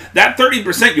Hillary, that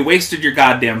 30% you wasted your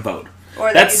goddamn vote.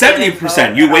 That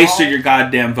 70% you wasted your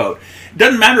goddamn vote.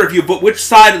 Doesn't matter if you vote which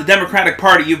side of the Democratic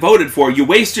Party you voted for, you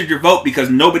wasted your vote because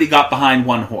nobody got behind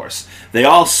one horse. They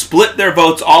all split their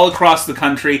votes all across the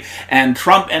country, and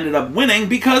Trump ended up winning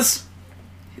because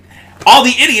all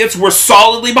the idiots were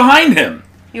solidly behind him.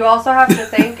 You also have to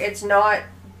think it's not,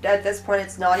 at this point,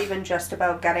 it's not even just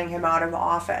about getting him out of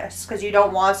office. Because you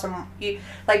don't want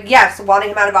yes,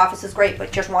 wanting him out of office is great,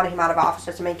 but just wanting him out of office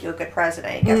doesn't make you a good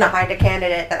president. Get behind a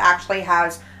candidate that actually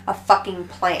has a fucking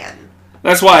plan.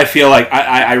 That's why I feel like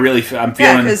I'm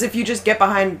feeling. Yeah, because if you just get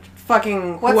behind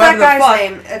fucking what's whoever that guy's the fuck,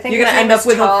 name? I think you're gonna end up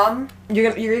with Tom.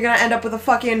 You're gonna end up with a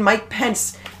fucking Mike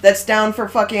Pence that's down for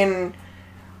fucking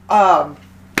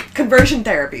conversion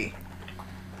therapy.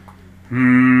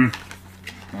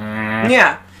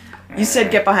 Yeah, you said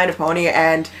get behind a pony,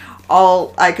 and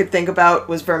all I could think about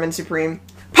was Vermin Supreme.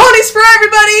 Ponies for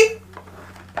everybody.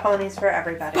 Ponies for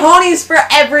everybody. Ponies for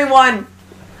everyone.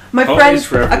 My friends,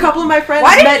 a couple of my friends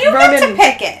met Vermin. Why did you get to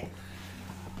pick it?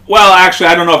 Well, actually,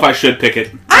 I don't know if I should pick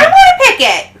it. I want to pick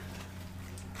it.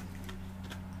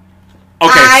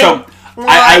 Okay, so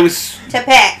I was to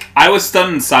pick. I was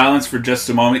stunned in silence for just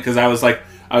a moment because I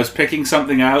was picking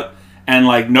something out, and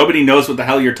like nobody knows what the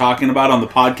hell you're talking about on the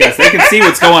podcast. They can see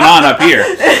what's going on up here.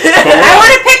 But I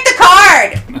want to pick the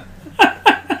card.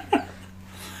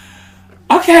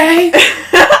 Okay.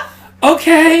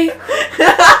 Okay.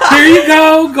 Here you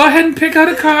go. Go ahead and pick out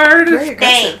a card.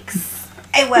 Thanks.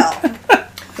 I will.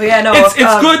 But yeah, no. It's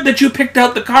good that you picked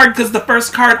out the card because the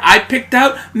first card I picked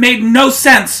out made no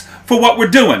sense for what we're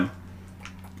doing.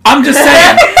 I'm just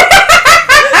saying.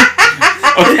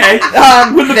 Okay.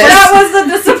 That was the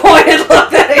disappointed look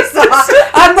that I saw.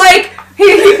 I'm like,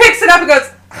 he picks it up and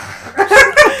goes.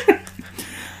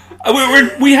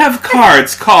 We have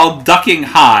cards called Ducking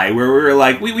High, where we're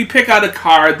like, we pick out a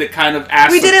card that kind of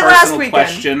asks a personal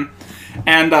question.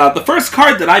 And the first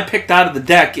card that I picked out of the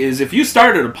deck is, if you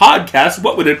started a podcast,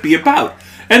 what would it be about?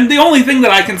 And the only thing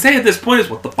that I can say at this point is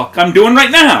what the fuck I'm doing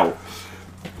right now.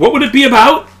 What would it be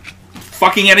about?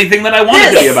 Fucking anything that I want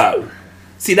it to be about.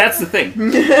 See, that's the thing.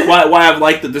 Why I've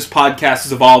liked that this podcast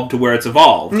has evolved to where it's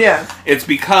evolved. Yeah. It's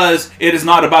because it is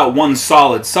not about one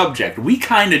solid subject. We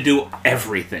kind of do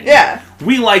everything. Yeah.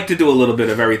 We like to do a little bit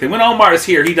of everything. When Omar's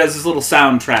here, he does his little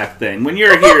soundtrack thing. When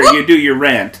you're here, you do your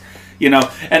rant. You know,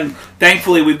 and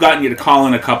thankfully we've gotten you to call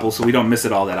in a couple so we don't miss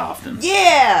it all that often.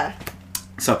 Yeah.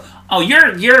 So,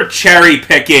 you're cherry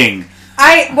picking.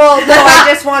 I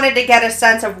just wanted to get a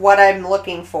sense of what I'm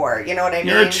looking for. You know what I mean?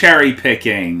 You're cherry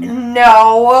picking.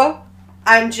 No,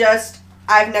 I've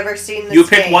never seen this. You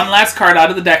pick one last card out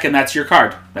of the deck and that's your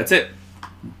card. That's it.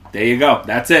 There you go.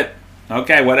 That's it.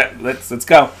 Okay, let's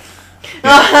go.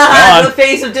 The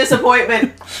face of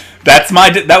disappointment.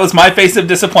 That was my face of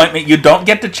disappointment. You don't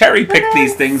get to cherry pick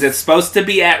these things. It's supposed to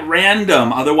be at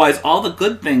random. Otherwise, all the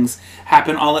good things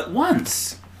happen all at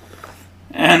once.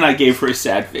 And I gave her a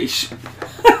sad face.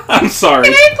 I'm sorry.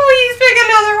 Can I please pick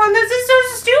another one? This is so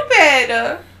stupid.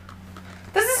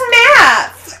 This is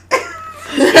math.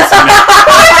 It's math.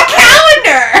 Where's a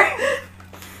calendar?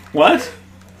 What?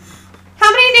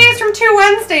 How many days from 2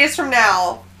 Wednesdays from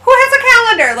now? Who has a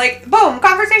calendar? Like, boom,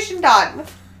 conversation done.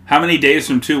 How many days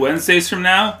from 2 Wednesdays from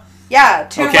now? Yeah,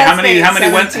 2 Okay, Wednesdays.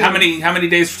 how many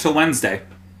days till Wednesday?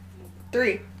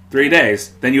 3. 3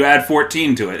 days. Then you add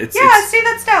 14 to it. See,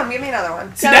 that's dumb. Give me another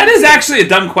one. See, that is actually a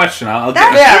dumb question. I'll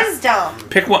That is dumb.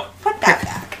 pick one. Put that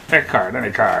back. Pick a card.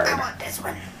 Any card. I want this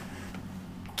one.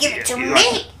 Give it to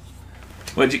me.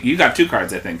 You got 2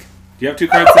 cards, I think. Do you have 2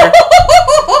 cards there? Do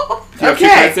you have 2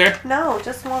 cards there? No,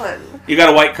 just one. You got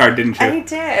a white card, didn't you? I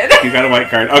did. You got a white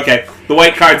card. Okay. The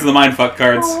white cards are the mindfuck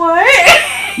cards. What?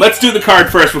 Let's do the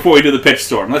card first before we do the pitch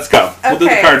storm. Let's go. We'll do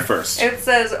the card first. It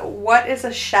says, what is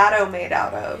a shadow made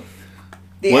out of?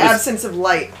 The absence of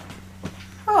light.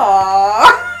 Aww.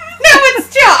 No,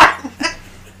 it's John.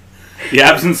 The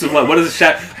absence of light. What is a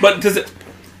shadow? But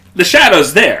the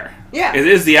shadow's there. Yeah. It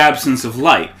is the absence of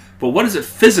light. But what does it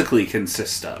physically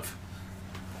consist of?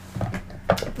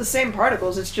 The same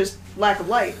particles, it's just lack of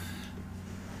light.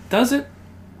 Does it?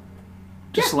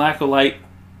 Just lack of light.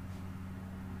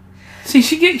 See,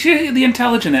 she get the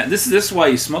intelligent answer. This is why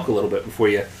you smoke a little bit before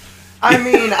you. I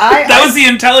mean, that was the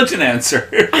intelligent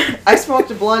answer. I smoked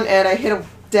a blunt and I hit a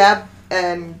dab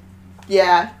and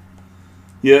yeah.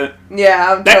 Yeah.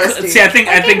 Yeah, I'm toasty. See, I think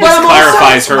this But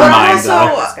clarifies her mind, I'm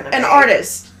also though. an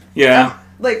artist. Yeah.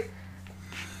 Like.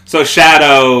 So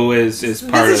shadow is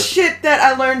part This is shit that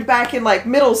I learned back in like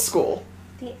middle school.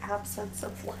 The absence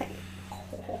of light.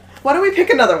 Why don't we pick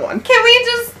another one? Can we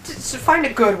just find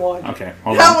a good one? Okay,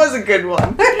 hold That on. was a good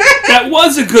one. That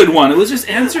was a good one. It was just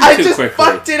answered I too just quickly.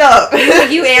 fucked it up.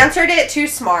 You answered it too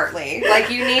smartly. Like,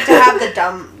 you need to have the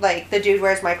dumb, like, the dude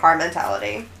where's my car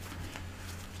mentality.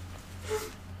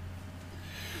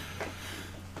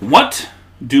 What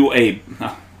do a...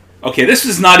 Okay, this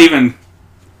is not even...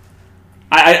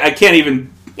 I can't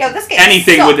even... Yo, this game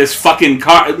anything sucks. with this fucking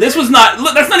car. This was not...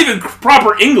 Look, that's not even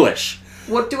proper English.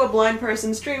 What do a blind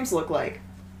person's dreams look like?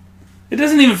 It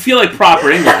doesn't even feel like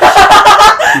proper English.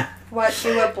 What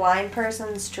do a blind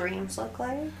person's dreams look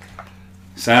like?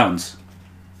 Sounds.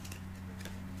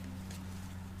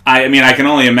 I mean, I can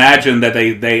only imagine that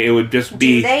it would just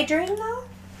be... Do they dream, though?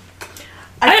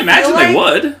 I imagine they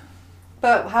would.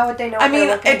 But how would they know I what mean,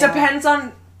 they're looking it depends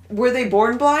on... Were they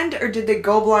born blind, or did they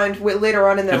go blind later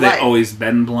on in their Have life? they always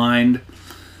been blind?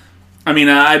 I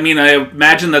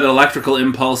imagine that electrical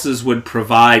impulses would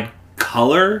provide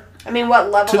color. I mean, what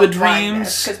level to the of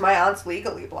blindness? dreams? Because my aunt's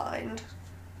legally blind.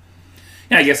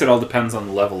 Yeah, I guess it all depends on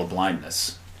the level of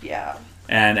blindness. Yeah.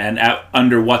 And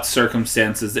under what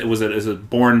circumstances is it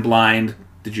born blind?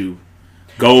 Did you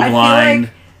go blind? I feel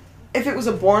like if it was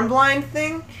a born blind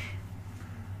thing,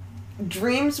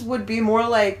 dreams would be more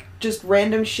like just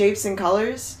random shapes and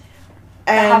colors.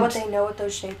 But And how would they know what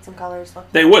those shapes and colors look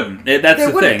like? They wouldn't. That's they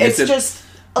the wouldn't. thing. It's just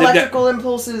electrical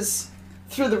impulses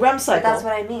through the REM But cycle. that's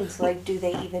what I mean. So, like, do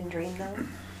they even dream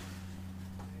them?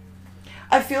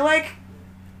 I feel like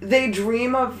they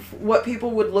dream of what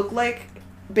people would look like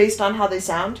based on how they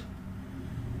sound.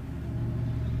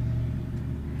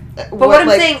 But what I'm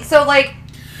saying, so, like...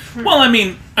 Well, I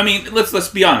mean, let's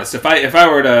be honest. If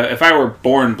I were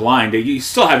born blind, you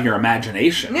still have your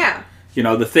imagination. Yeah. You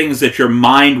know, the things that your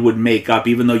mind would make up,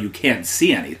 even though you can't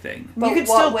see anything. You But could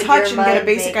what still would touch your and get a mind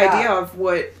basic make idea up? of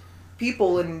what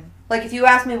people and... Like, if you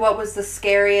asked me what was the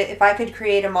scariest... If I could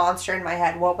create a monster in my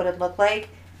head, what would it look like?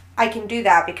 I can do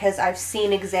that because I've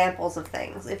seen examples of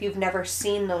things. If you've never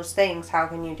seen those things, how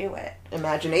can you do it?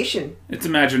 imagination. It's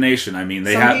imagination. I mean,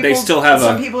 they Some still have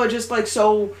Some people are just, like,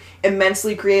 so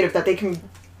immensely creative that they can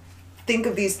think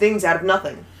of these things out of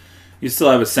nothing. You still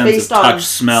have a sense Based of on touch,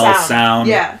 smell, sound.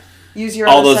 Yeah. Use your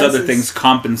All other those senses. other things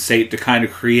compensate to kind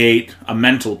of create a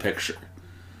mental picture.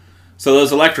 So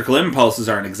those electrical impulses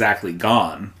aren't exactly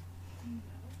gone.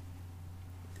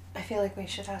 I feel like we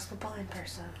should ask a blind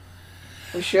person.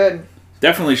 We should.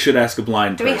 Definitely should ask a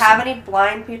blind Do person. we have any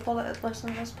blind people that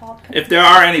listen to this podcast? If there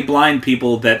are any blind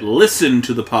people that listen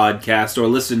to the podcast or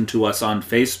listen to us on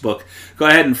Facebook, go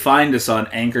ahead and find us on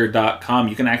anchor.com.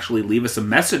 You can actually leave us a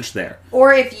message there.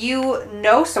 Or if you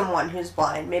know someone who's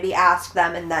blind, maybe ask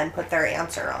them and then put their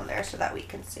answer on there so that we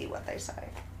can see what they say.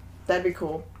 That'd be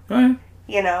cool. Go ahead.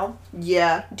 You know?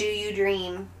 Yeah. Do you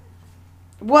dream?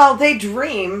 Well, they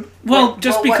dream. Well,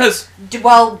 just because Do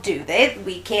they?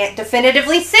 We can't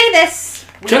definitively say this.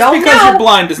 We just don't because know. you're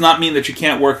blind does not mean that you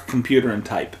can't work a computer and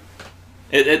type.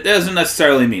 It doesn't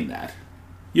necessarily mean that.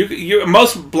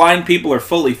 Most blind people are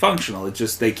fully functional. It's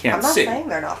just they can't I'm not see. saying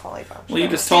they're not fully functional. Well, you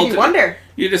just Stevie Wonder.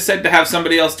 You just said to have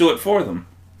somebody else do it for them.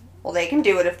 Well, they can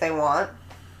do it if they want.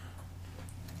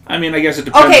 I mean, I guess it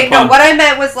depends Okay, upon... no, what I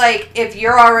meant was, like, if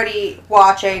you're already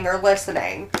watching or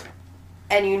listening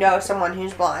and you know someone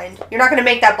who's blind, you're not going to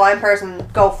make that blind person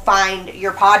go find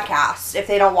your podcast if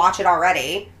they don't watch it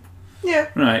already. Yeah.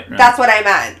 Right. That's what I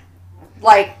meant.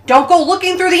 Like, don't go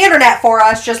looking through the internet for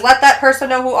us. Just let that person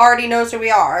know who already knows who we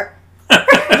are.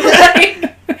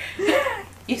 I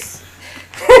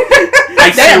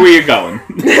see where you're going.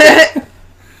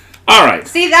 All right.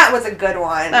 See, that was a good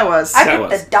one. That was. I That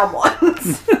picked was. the dumb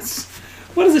ones.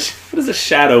 What is a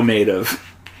shadow made of?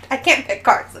 I can't pick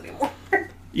cards anymore.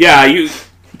 Yeah,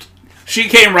 she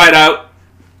came right out,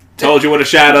 told you what a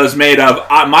shadow's made of.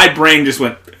 My brain just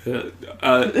went, okay,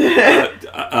 I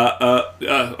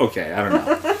don't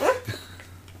know.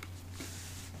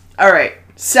 All right.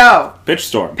 So, Pitch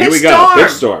Storm. Pitch Here we go. Storm.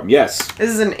 Pitch Storm, yes. this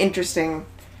is an interesting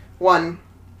one.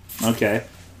 Okay.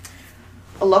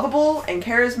 A lovable and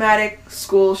charismatic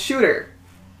school shooter.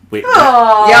 Wait,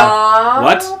 Aww.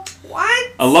 What?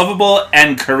 What? a lovable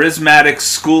and charismatic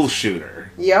school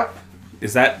shooter. Yep.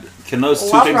 Can those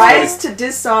two Love things... Tries to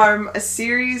disarm a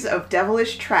series of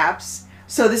devilish traps.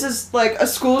 So this is like a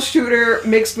school shooter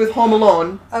mixed with Home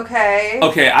Alone. Okay.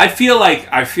 Okay, I feel like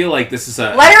this is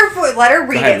a... Let her read Go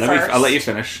ahead, it first. I'll let you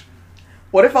finish.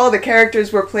 What if all the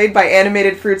characters were played by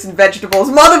animated fruits and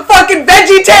vegetables? Motherfucking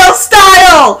VeggieTales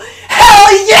style!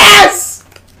 Hell yes!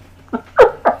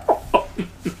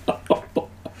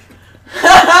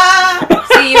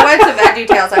 See, you went to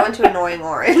VeggieTales. I went to Annoying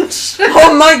Orange.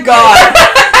 Oh my god.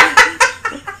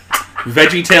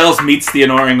 VeggieTales meets the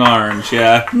Annoying Orange,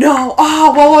 yeah. No.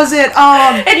 Oh, what was it?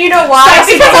 And you know why?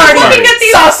 Sausage Because I'm party. looking at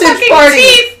these Sausage fucking party.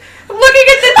 teeth. I'm looking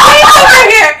at the teeth over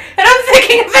here, and I'm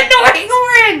thinking of Annoying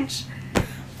Orange.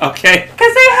 Okay.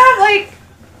 Because they have, like,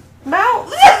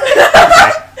 mouths.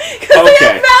 Because they Okay.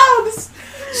 have mouths.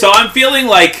 So I'm feeling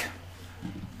like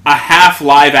a half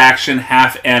live action,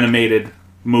 half animated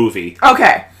movie.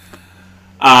 Okay.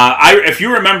 If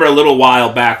you remember a little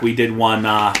while back, we did one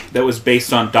that was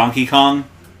based on Donkey Kong,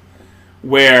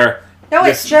 where No,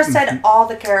 it just said all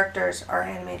the characters are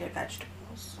animated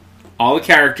vegetables. all the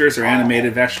characters are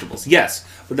animated vegetables. Yes,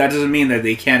 but that doesn't mean that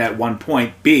they can't at one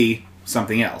point be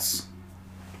something else.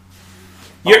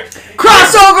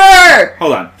 Crossover!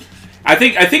 Hold on. I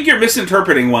think you're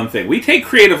misinterpreting one thing. We take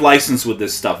creative license with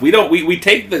this stuff. We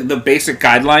take the basic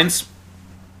guidelines.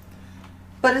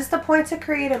 But is the point to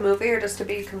create a movie or just to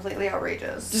be completely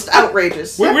outrageous? Just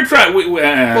outrageous. We're trying.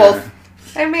 Both.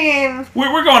 I mean,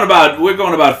 We're going about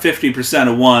 50%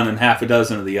 of one and half a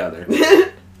dozen of the other.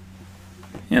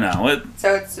 You know,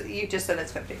 so you just said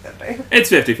it's 50-50.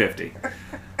 it's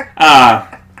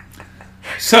 50-50.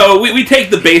 So we take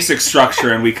the basic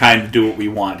structure and we kind of do what we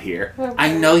want here. Okay.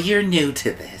 I know you're new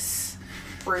to this.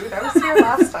 Rude. I was here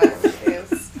last time.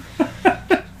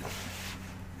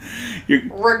 Jeez.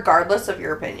 Regardless of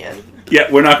your opinion.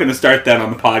 Yeah, we're not going to start that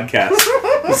on the podcast.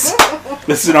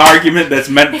 This is an argument that's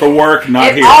meant for work, not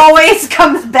It here. always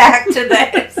comes back to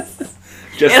this.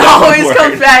 Just It that one always word.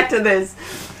 comes back to this.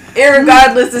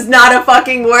 Irregardless is not a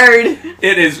fucking word.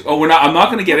 It is. Oh, I'm not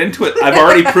going to get into it. I've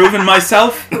already proven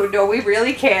myself. Oh, no, we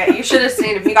really can't. You should have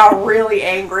seen him. He got really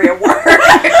angry at work. He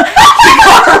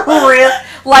got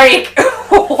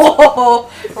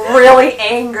really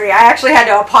angry. I actually had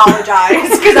to apologize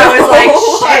because I was like,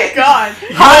 Oh my shit. god.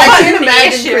 How I much can't the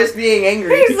imagine issue? Chris being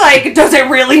angry. He's like, does it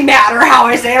really matter how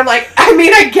I say it? I'm like, I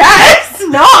mean, I guess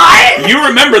not. You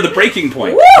remember the breaking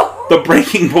point. Woo! The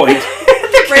breaking point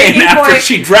The came breaking after point.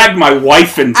 she dragged my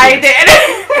wife into I it. did.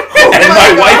 And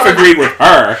my wife agreed with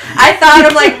her. I thought,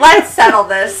 I'm like, let's settle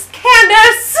this.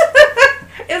 Candace,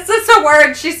 is this a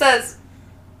word? She says,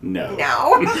 No.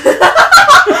 no.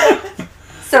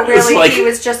 So was really, like- he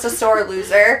was just a sore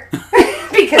loser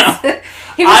because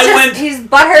he's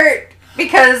butthurt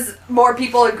because more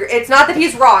people agree. It's not that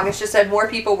he's wrong. It's just that more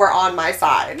people were on my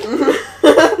side.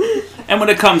 And when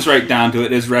it comes right down to it,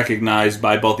 it is recognized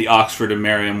by both the Oxford and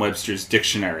Merriam-Webster's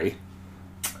dictionary.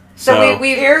 So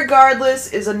we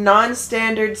Irregardless is a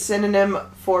non-standard synonym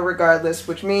for regardless,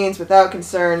 which means without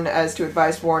concern as to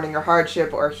advice, warning, or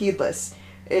hardship, or heedless.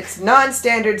 Its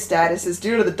non-standard status is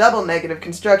due to the double negative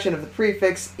construction of the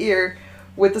prefix "ir"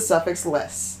 with the suffix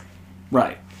 "less."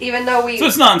 Right. even though we So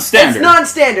it's non-standard. It's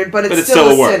non-standard, but it's still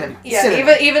a word. synonym. yeah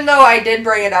Synonym. even though I did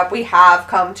bring it up, we have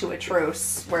come to a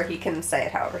truce where he can say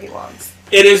it however he wants.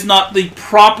 It is not the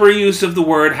proper use of the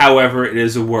word, however, it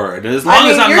is a word. As long I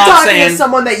mean, as I'm you're not talking saying... to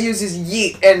someone that uses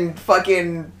yeet and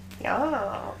fucking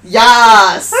Yeah.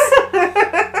 yas.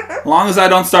 As long as I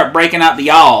don't start breaking out the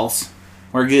y'alls,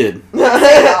 we're good.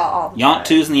 Y'all.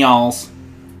 Yont-twos and the y'alls.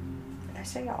 I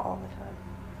say y'all all the time.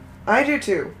 I do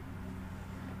too.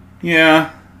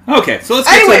 Yeah. Okay, so let's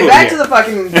get Anyway, to the back to the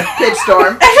fucking pitch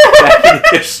storm. back to the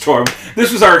pitch storm.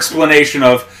 This was our explanation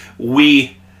of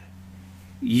we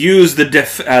use the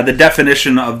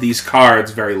definition of these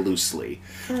cards very loosely.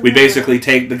 Mm-hmm. We basically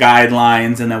take the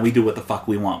guidelines and then we do what the fuck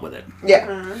we want with it.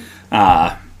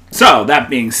 Yeah. So, that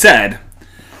being said,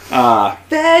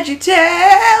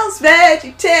 VeggieTales,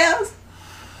 VeggieTales.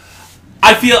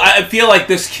 I feel like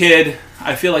this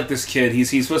kid,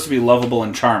 he's supposed to be lovable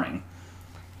and charming.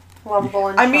 Lovable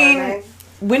and I charming. mean,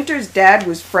 Winter's dad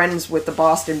was friends with the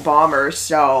Boston Bombers,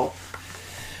 so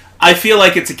I feel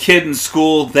like it's a kid in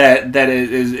school that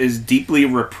is deeply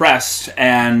repressed,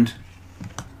 and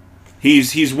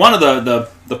he's one of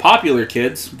the popular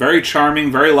kids, very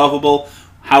charming, very lovable.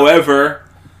 However,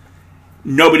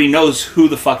 nobody knows who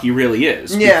the fuck he really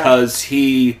is because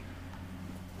he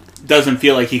doesn't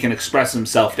feel like he can express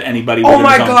himself to anybody. oh within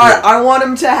my his own god, group. I want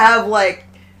him to have like,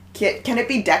 can it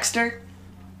be Dexter?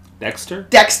 Dexter?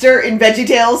 Dexter in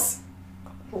VeggieTales.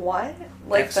 what?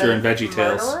 Like Dexter the and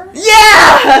VeggieTales. murderer?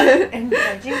 Yeah, And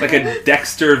VeggieTales? Like a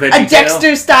Dexter a VeggieTale?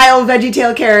 Dexter style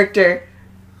VeggieTale character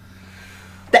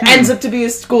that ends up to be a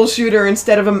school shooter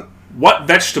instead of a What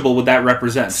vegetable would that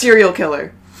represent? serial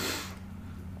killer.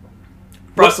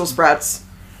 Brussels sprouts.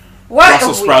 What?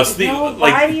 Brussels sprouts, the- No,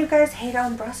 like- why do you guys hate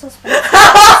on Brussels sprouts?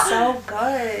 It's so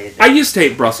good. I used to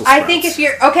hate Brussels sprouts. I think if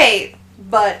you're okay,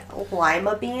 but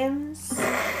lima beans,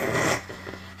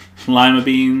 Lima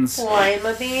beans.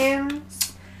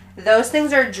 those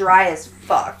things are dry as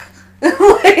fuck.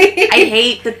 I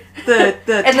hate the And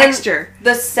then texture.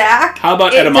 the sack. How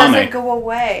about it edamame? doesn't go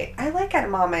away. I like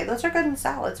edamame. Those are good in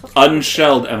salads. What's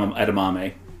Unshelled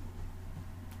edamame.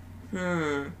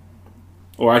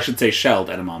 Or I should say shelled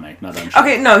edamame, not unshelled.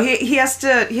 Okay, no, he has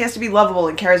to be lovable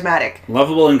and charismatic.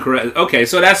 Lovable and correct. Okay,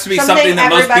 so it has to be Something something that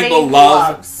most everybody people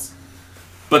love, loves.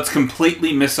 but's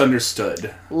completely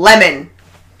misunderstood. Lemon.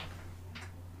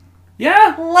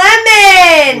 Yeah,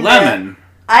 Lemon. lemon.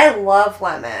 I love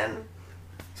lemon.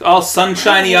 It's all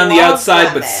sunshiny on the Love outside,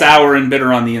 but lemon. sour and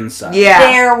bitter on the inside. Yeah.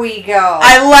 There we go.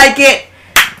 I like it.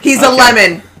 He's a Okay.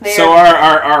 lemon. There. So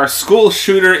our school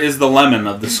shooter is the lemon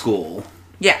of the school.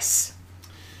 Yes.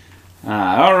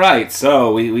 All right,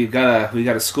 so we got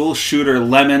a school shooter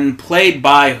lemon played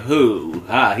by who?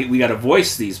 We got to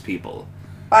voice these people.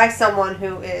 By someone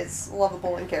who is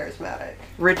lovable and charismatic.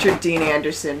 Richard Dean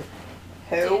Anderson.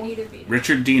 Who?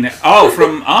 Richard Dean.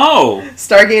 Stargate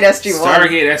Stargate SG-1.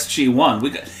 Stargate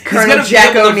SG-1. Colonel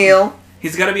Jack O'Neill.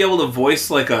 He's got to be able to voice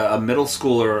like a middle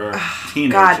schooler or a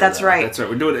teenager. God, that's though. right. That's right.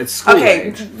 We're doing it. It's school Okay,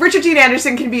 age. Richard Dean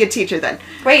Anderson can be a teacher then.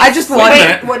 Wait, I just wait want a it.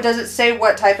 minute. What does it say?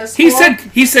 What type of school?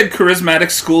 He said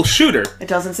charismatic school shooter. It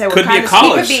doesn't say what Could be kind a of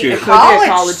college He could be student. a Could be a college,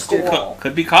 college school. student.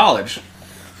 Could be college.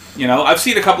 You know, I've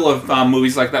seen a couple of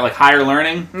movies like that, like Higher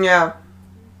Learning, school. Yeah.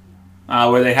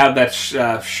 where they have that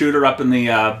shooter up in the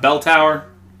bell tower.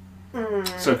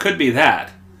 So it could be that.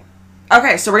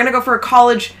 Okay, so we're gonna go for a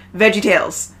college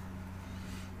VeggieTales.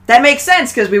 That makes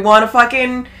sense, because we want a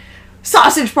fucking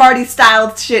sausage party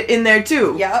style shit in there,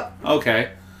 too. Yep.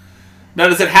 Okay. Now,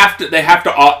 does it have to... They have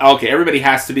to... all okay, everybody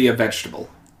has to be a vegetable.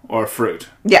 Or a fruit.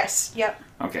 Yes. Yep.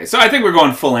 Okay, so I think we're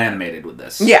going full animated with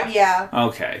this. Yeah. Yeah.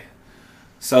 Okay.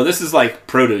 So this is like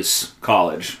Produce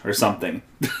College or something.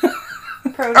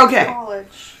 Okay.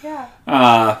 College.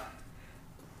 Yeah.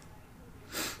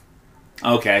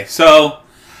 Okay, so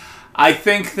I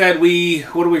think that we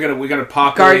gotta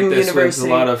populate Garden this University.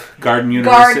 with a lot of Garden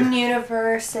University. Garden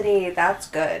University. That's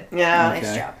good. Yeah. Okay.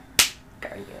 Nice job.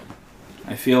 Garden U.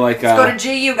 I feel like Let's go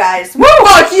to GU, guys. Woo!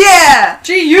 Fuck yeah!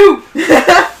 GU.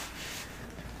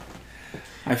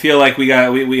 I feel like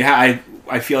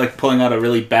I feel like pulling out a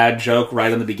really bad joke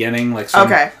right in the beginning, like some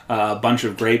Okay. bunch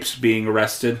of grapes being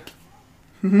arrested.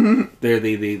 They're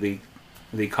the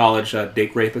college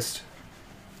date rapist.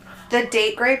 The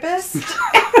date rapist.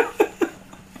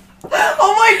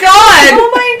 Oh my god!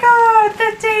 Oh my god,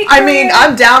 the date. I mean,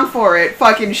 I'm down for it.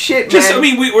 Fucking shit, man. Just, I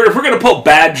mean, if we're gonna pull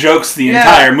bad jokes the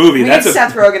entire movie, we that's need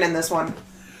Seth Rogen in this one.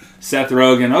 Seth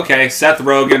Rogen. Okay, Seth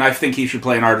Rogen. I think he should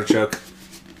play an artichoke.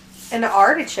 An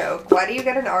artichoke. Why do you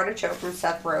get an artichoke from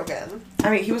Seth Rogen? I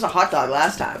mean, he was a hot dog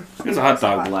last time. He was a hot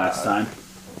dog last time.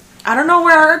 I don't know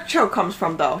where artichoke comes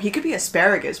from, though. He could be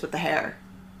asparagus with the hair.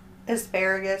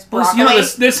 Asparagus. Well, Broccoli. you know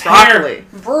this Broccoli. hair.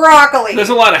 Broccoli. There's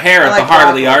a lot of hair I at like the heart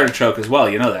of the broccoli. artichoke as well.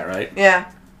 You know that, right? Yeah.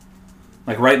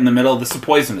 Like right in the middle. This is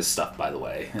poisonous stuff, by the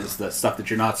way. It's the stuff that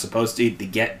you're not supposed to eat to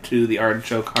get to the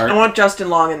artichoke heart. I want Justin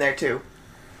Long in there, too.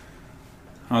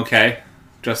 Okay,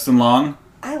 Justin Long.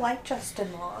 I like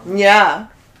Justin Long. Yeah.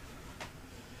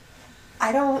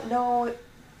 I don't know.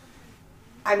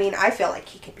 I mean, I feel like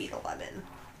he could be the lemon.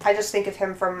 I just think of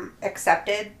him from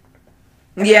Accepted.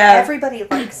 Yeah. Everybody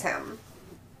likes him.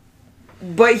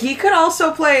 But he could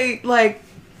also play, like,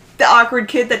 the awkward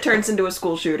kid that turns into a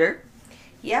school shooter.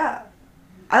 Yeah.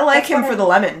 I like That's him what for I- the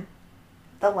lemon.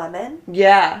 The lemon.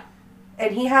 Yeah.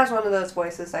 And he has one of those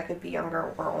voices that could be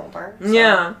younger or older. So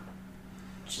Yeah.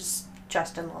 Just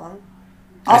Justin Long.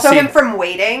 I Also see. him from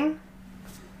Waiting.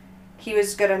 He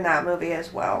was good in that movie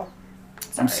as well.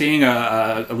 I'm Sorry. seeing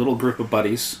a little group of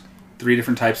buddies. 3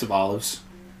 different types of olives.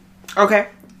 Okay.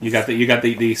 You got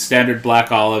the standard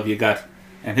black olive. You got,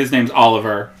 and his name's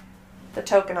Oliver. The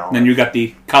token olive. Then you got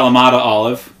the Kalamata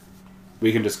olive.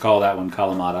 We can just call that one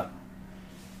Kalamata.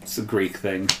 It's a Greek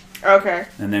thing. Okay.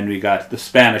 And then we got the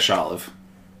Spanish olive.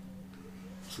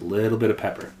 It's a little bit of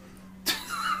pepper.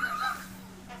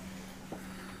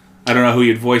 I don't know who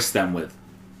you'd voice them with.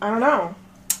 I don't know.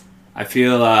 I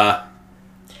feel, I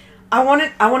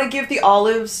want to give the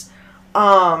olives,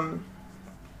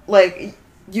 like,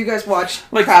 you guys watch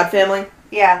Like- Proud Family?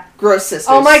 Yeah. Gross Sisters.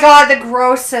 Oh my god, the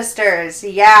Gross Sisters.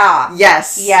 Yeah.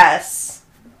 Yes. Yes.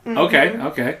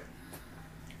 okay.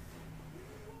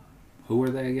 Who were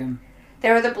they again?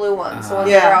 They were the blue ones. The ones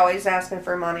Yeah. that were always asking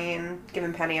for money and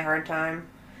giving Penny a hard time.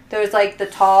 There was like the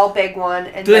tall, big one,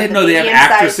 and Do they then the they have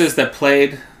medium-sized- actresses that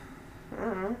played?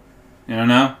 You don't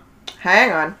know?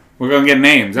 Hang on. We're going to get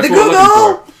names. That's The what we're Google!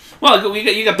 looking for. Well,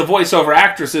 you got the voiceover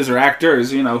actresses or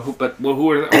actors, you know, but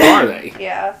who are they?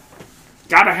 Yeah.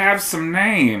 Gotta have some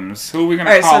names. Who are we going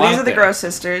to Alright, call so these out are the there? Gross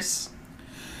Sisters.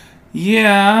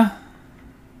 Yeah.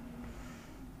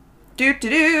 Do.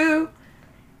 Do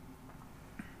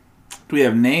we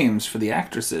have names for the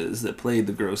actresses that played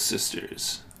the Gross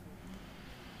Sisters?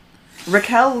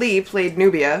 Raquel Lee played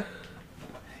Nubia.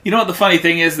 You know what the funny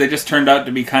thing is? They just turned out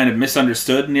to be kind of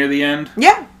misunderstood near the end.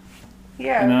 Yeah.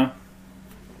 Yeah. You know?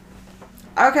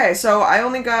 Okay, so I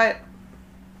only got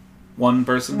One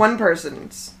person. one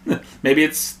person's. Maybe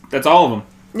that's all of them.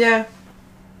 Yeah.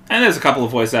 And there's a couple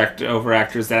of over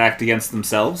actors that act against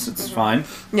themselves. It's fine.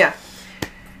 Yeah.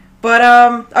 But,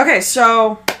 okay,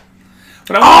 so...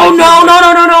 But I Oh,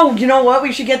 want no. You know what?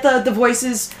 We should get the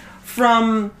voices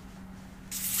from...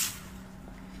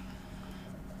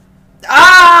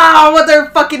 what are their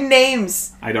fucking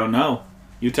names? I don't know.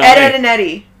 You tell Ed me. and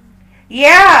Eddie.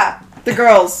 Yeah. The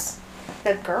girls.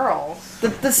 The girls.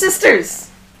 The sisters.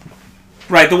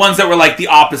 Right, the ones that were like the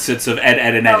opposites of Ed,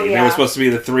 and Eddie. Oh, They yeah. were supposed to be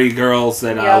the 3 girls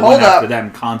that Yeah. went Hold after up.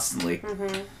 them constantly.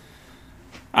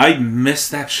 I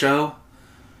missed that show.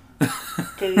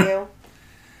 Do you?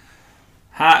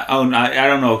 I don't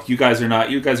know. You guys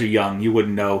are young. You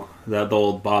wouldn't know the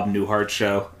old Bob Newhart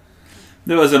show.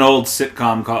 There was an old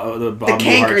sitcom called the Bob The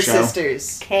Newhart Kanker show.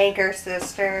 sisters. Kanker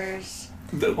Sisters.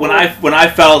 When I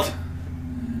thought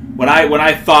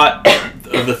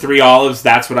of the 3 olives,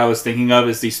 that's what I was thinking of,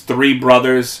 is these 3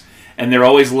 brothers, and they're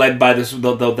always led by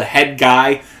the head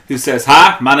guy who says,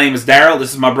 "Hi, my name is Daryl.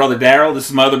 This is my brother Daryl. This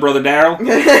is my other brother Daryl."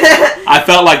 I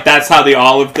felt like that's how the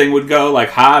Olive thing would go. Like,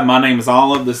 "Hi, my name is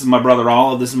Olive. This is my brother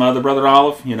Olive. This is my other brother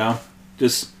Olive." You know,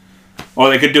 just or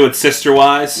they could do it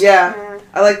sister-wise. Yeah,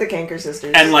 I like the Canker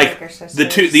sisters. And like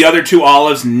the other two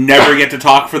Olives never get to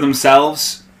talk for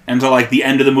themselves until like the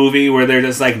end of the movie, where they're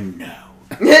just like, "No."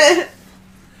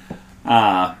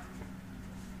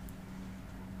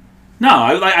 No,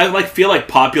 I like feel like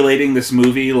populating this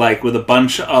movie like with a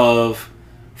bunch of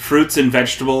fruits and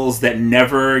vegetables that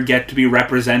never get to be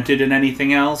represented in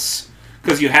anything else.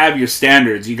 Because you have your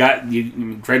standards, you got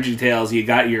VeggieTales, you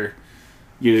got your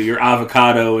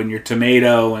avocado and your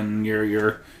tomato and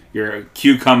your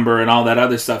cucumber and all that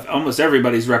other stuff. Almost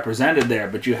everybody's represented there,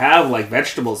 but you have like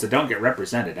vegetables that don't get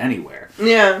represented anywhere.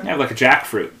 Yeah, You have like a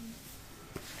jackfruit.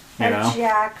 You know?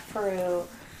 Jackfruit,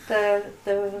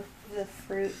 the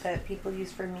fruit that people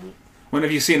use for meat. When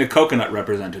have you seen a coconut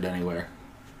represented anywhere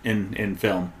in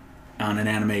film, on an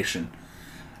animation?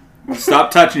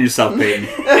 Stop touching yourself, Peyton.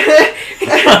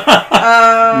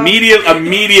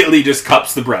 Immediately just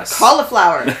cups the breast.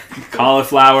 cauliflower.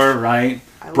 Cauliflower, right?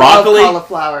 I Broccoli. love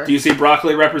cauliflower. Do you see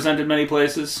broccoli represented many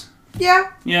places?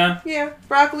 Yeah, Yeah. yeah.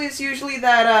 Broccoli is usually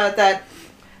that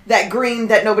green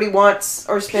that nobody wants,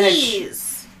 or spinach.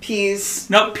 Peas.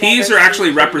 No, peas are actually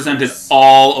represented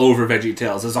all over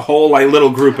VeggieTales. There's a whole like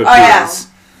little group of peas, yeah.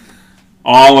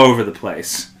 all over the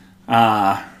place.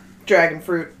 Dragon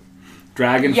fruit.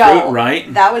 Dragon Yo, fruit,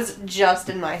 right? That was just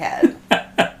in my head.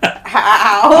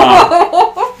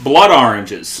 How? Blood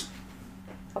oranges.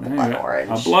 A blood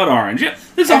orange. A blood orange. Yeah,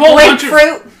 there's a whole bunch of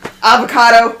grapefruit.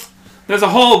 Avocado. There's a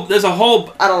whole.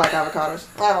 I don't like avocados.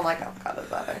 I don't like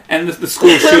avocados either. And the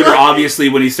school shooter, obviously,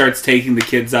 when he starts taking the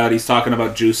kids out, he's talking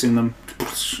about juicing them.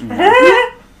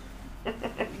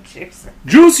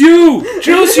 Juice you!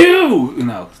 Juice you!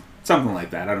 No, something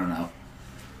like that. I don't know.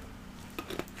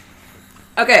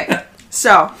 Okay,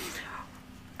 so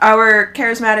our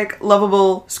charismatic,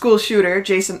 lovable school shooter,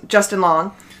 Justin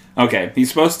Long. Okay, he's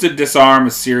supposed to disarm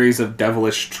a series of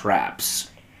devilish traps.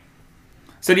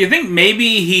 So do you think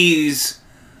maybe he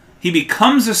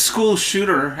becomes a school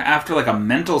shooter after like a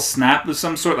mental snap of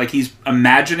some sort? Like he's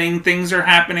imagining things are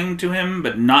happening to him,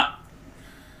 but not...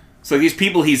 So these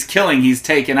people he's killing, he's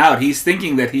taken out, he's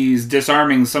thinking that he's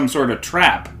disarming some sort of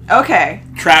trap. Okay.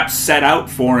 Trap set out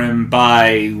for him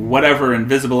by whatever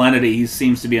invisible entity he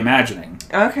seems to be imagining.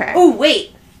 Okay. Oh,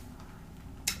 wait.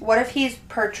 What if he's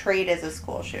portrayed as a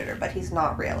school shooter, but he's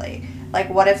not really? Like,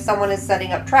 what if someone is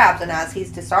setting up traps, and as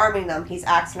he's disarming them, he's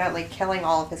accidentally killing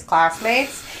all of his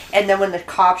classmates, and then when the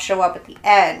cops show up at the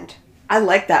end, I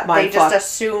like that they mindfuck. just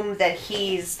assume that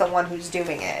he's the one who's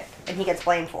doing it, and he gets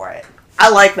blamed for it. I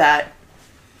like that.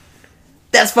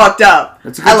 That's fucked up.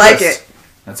 That's a good I like twist. it.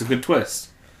 That's a good twist.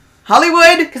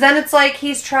 Hollywood, Because then it's like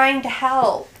he's trying to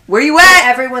help. where you And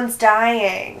at? everyone's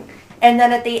dying. And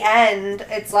then at the end,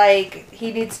 it's like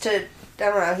he needs to, I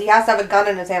don't know, he has to have a gun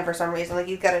in his hand for some reason. Like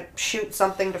he's got to shoot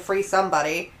something to free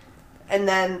somebody. And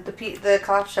then the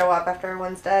cops show up after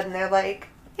everyone's dead and they're like,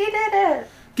 he did it.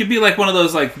 Could be like one of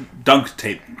those like dunk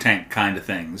tank kind of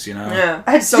things, you know?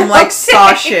 Yeah. Some like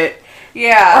Saw shit.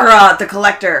 Yeah. Or the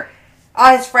Collector.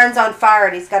 Oh, his friend's on fire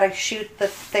and he's got to shoot the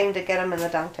thing to get him in the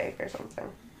dunk tank or something.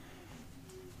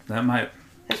 That might...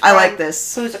 His I like friend,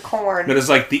 this. Who's a corn. But it's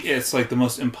like the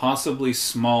most impossibly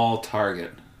small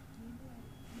target.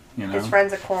 You know? His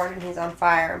friend's a corn and he's on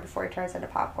fire, and before he turns into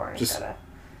popcorn, he's Just- gotta...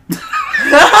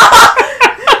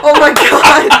 Oh my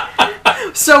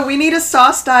god. So we need a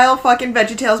Saw style fucking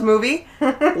VeggieTales movie.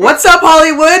 What's up,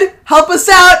 Hollywood? Help us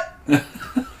out.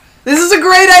 This is a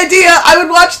great idea. I would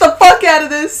watch the fuck out of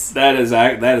this. That is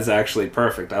actually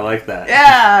perfect. I like that.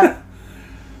 Yeah.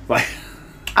 Like,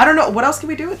 I don't know. What else can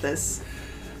we do with this?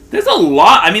 there's a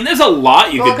lot. I mean, there's a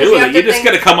lot you Well, could 'cause do you with have it. You to just think-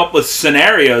 got to come up with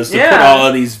scenarios to Yeah. put all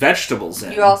of these vegetables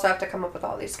in. You also have to come up with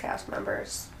all these cast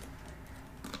members.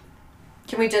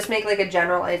 Can we just make like a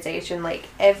generalization, like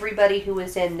everybody who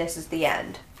is in This Is the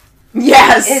End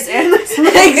Yes. is in this movie?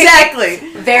 Exactly.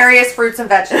 Various fruits and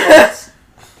vegetables.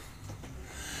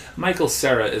 Michael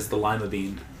Cera is the lima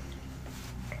bean.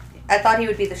 I thought he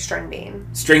would be the string bean.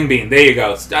 String bean. There you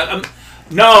go.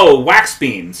 No, wax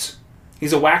beans.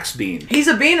 He's a wax bean. He's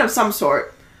a bean of some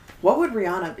sort. What would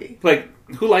Rihanna be? Like,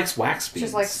 who likes wax beans?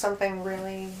 Just like something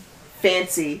really...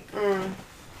 Fancy.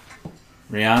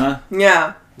 Rihanna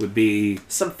Yeah. would be...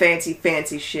 Some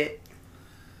fancy shit.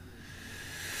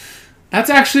 That's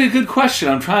actually a good question.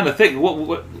 I'm trying to think.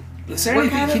 What is there What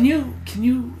anything, kind of- can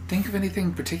you think of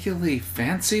anything particularly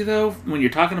fancy though when you're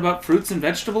talking about fruits and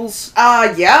vegetables?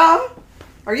 Yeah.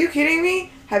 Are you kidding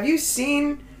me? Have you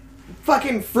seen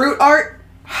fucking fruit art?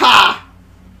 Ha!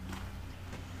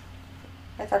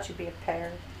 thought you'd be a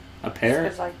pear. A pear?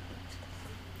 It's like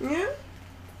Yeah.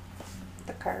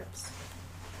 the curves.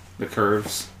 The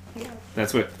curves. Yeah.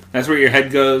 That's where your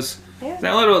head goes. Yeah. Is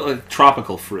that a little like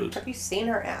tropical fruit? Have you seen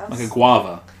her ass? Like a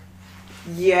guava.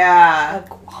 Yeah. A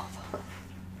guava.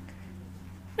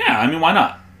 Yeah, I mean, why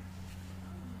not?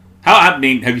 I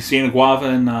mean, have you seen a guava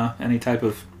in any type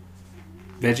of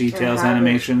Veggie Tales haven't.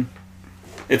 animation?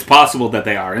 It's possible that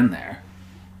they are in there.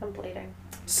 I'm bleeding.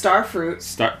 Starfruit.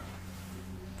 Start.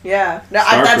 Yeah. No,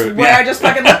 that's Starfruit, what yeah. I just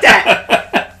fucking looked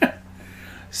at.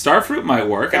 Starfruit might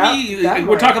work. I mean, That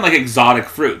we're might. talking like exotic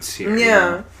fruits here. you Yeah.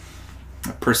 know?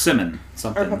 Persimmon,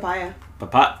 something. Or papaya.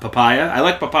 Papaya. I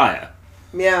like papaya.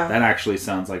 Yeah. That actually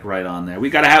sounds like right on there. We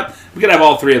gotta have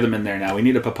all three of them in there now. We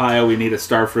need a papaya, we need a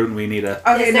starfruit, and we need a.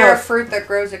 Okay, Is there no. a fruit that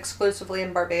grows exclusively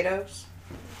in Barbados?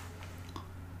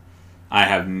 I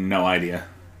have no idea.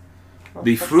 Well,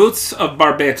 The that's- fruits of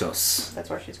Barbados. That's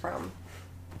where she's from.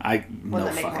 I Wouldn't no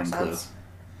that make more fucking clue. sense?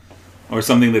 Or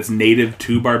something that's native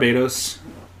to Barbados.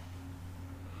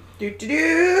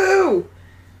 Do.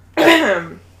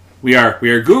 The We are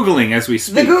googling as we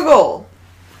speak. Google.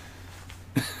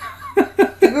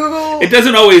 The Google. It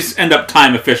doesn't always end up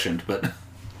time efficient, but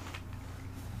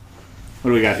what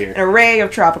do we got here? An array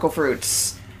of tropical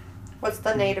fruits. What's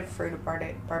the native fruit of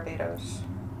Barbados?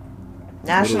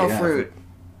 National have? fruit.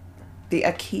 The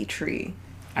ackee tree.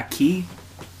 Aki?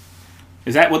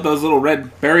 Is that what those little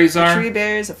red berries The are? tree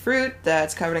bears a fruit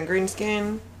that's covered in green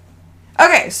skin.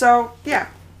 Okay, so yeah.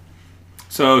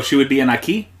 So she would be an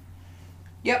Aki?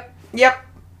 Yep. Yep.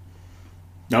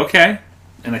 Okay.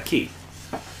 An Aki.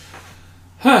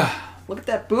 Look at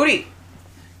that booty.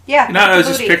 Yeah. You know, I was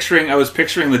just booty. I was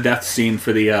picturing the death scene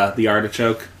for the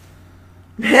artichoke.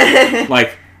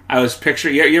 Like, I was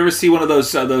picturing. You ever see one of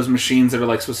those machines that are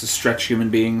like supposed to stretch human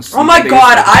beings? Oh my They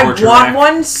god, use the I torture want rack.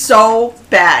 one so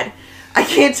bad. I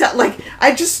can't tell. Like,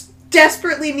 I just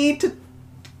desperately need to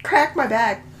crack my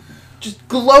back. Just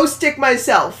glow stick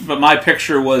myself. But my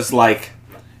picture was like,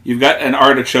 you've got an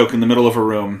artichoke in the middle of a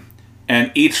room,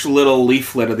 and each little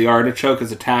leaflet of the artichoke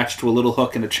is attached to a little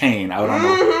hook and a chain out on the,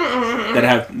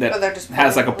 Oh, they're just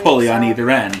has like a pulling pulley on leaves either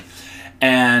end.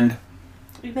 And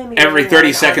You made me every really 30 want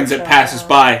an seconds it artichoke passes now.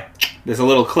 by, there's a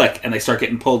little click, and they start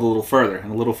getting pulled a little further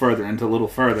and a little further and a little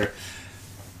further.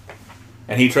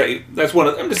 And that's one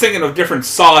of, I'm just thinking of different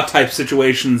Saw type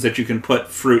situations that you can put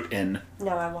fruit in.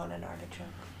 No, I want an artichoke.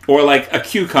 Or like a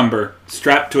cucumber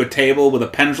strapped to a table with a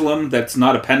pendulum that's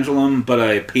not a pendulum but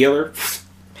a peeler.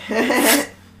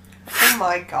 Oh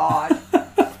my god.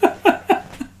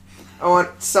 I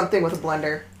want something with a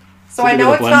blender. So I Could know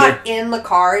be it's the not in the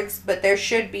cards, but there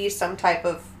should be some type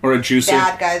of Or a juicer.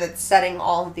 bad guy that's setting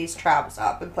all of these traps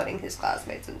up and putting his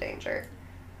classmates in danger.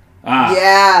 Ah.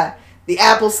 Yeah. The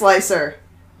apple slicer.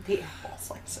 The apple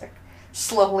slicer.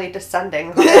 Slowly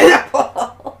descending the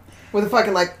apple. With a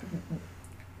fucking, like,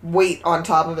 weight on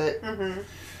top of it. Okay.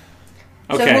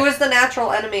 So who is the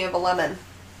natural enemy of a lemon?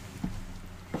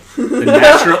 The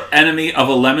natural enemy of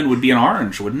a lemon would be an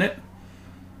orange, wouldn't it?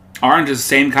 Orange is the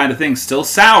same kind of thing. Still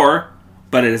sour,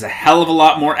 but it is a hell of a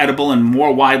lot more edible and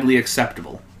more widely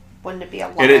acceptable. Wouldn't it be a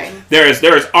lime? It is. There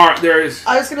is.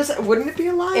 I was gonna say, wouldn't it be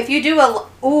a lime? If you do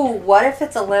what if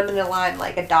it's a lemon and lime,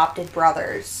 like adopted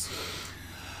brothers?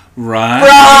 Right.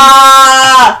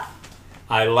 Ah!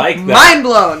 I like that. Mind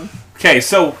blown. Okay,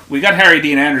 so we got Harry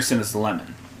Dean Anderson as the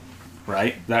lemon,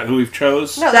 right? That who we've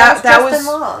chose? No, that was Justin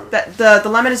Long. The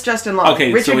lemon is Justin Long.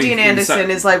 Okay, Richard so Dean we-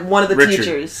 Anderson is like one of the Richard.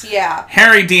 teachers. Yeah.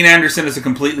 Harry Dean Anderson is a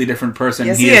completely different person.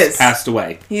 Yes, he he has is. passed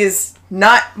away. He is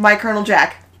not my Colonel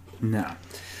Jack. No.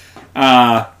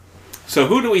 So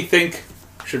who do we think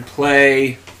should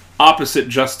play opposite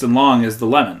Justin Long as the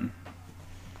lemon?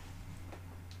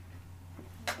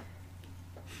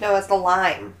 No, it's the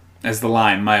lime. As the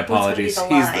lime, my gonna be apologies. the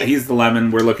lime? He's the lemon.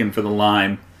 We're looking for the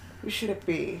lime. Who should it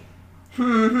be?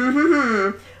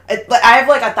 I have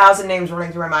like 1,000 names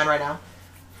running through my mind right now.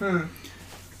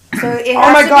 So it Oh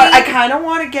has my to god, be- I kind of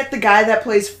want to get the guy that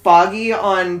plays Foggy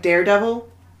on Daredevil.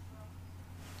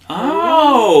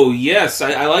 Oh, yes,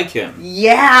 I like him.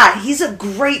 Yeah, he's a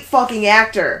great fucking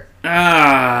actor.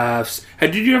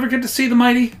 Did you ever get to see The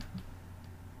Mighty?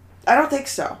 I don't think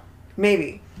so.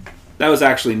 Maybe. That was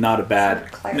actually not a bad. Sort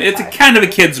of clarify. It's a kind of a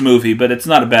kids movie, but it's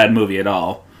not a bad movie at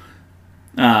all.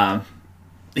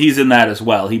 He's in that as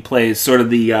well. He plays sort of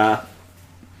the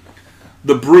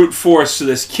brute force to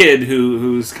this kid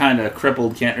who's kind of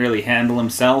crippled, can't really handle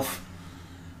himself.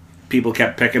 People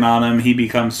kept picking on him. He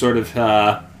becomes sort of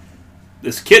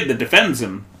this kid that defends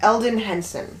him. Eldon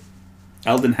Henson.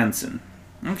 Eldon Henson.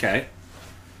 Okay.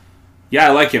 Yeah,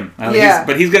 I like him. Yeah.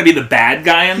 But he's going to be the bad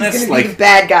guy in He's this. gonna be the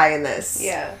bad guy in this.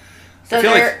 Yeah. So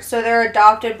feel they're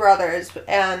adopted brothers,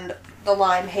 and the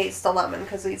lime hates the lemon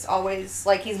because he's always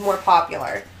like he's more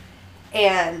popular,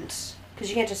 and because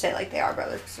you can't just say like they are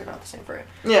brothers because they're not the same fruit.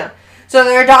 Yeah. So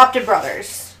they're adopted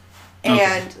brothers, Okay.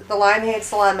 and the lime hates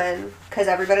the lemon because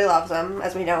everybody loves him.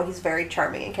 As we know, he's very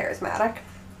charming and charismatic.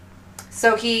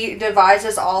 So he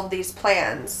devises all of these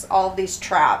plans, all of these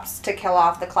traps to kill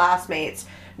off the classmates,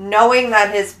 knowing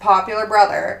that his popular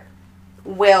brother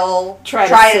will try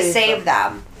to save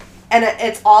them. And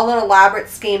it's all an elaborate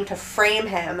scheme to frame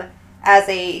him as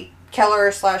a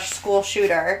killer / school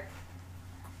shooter.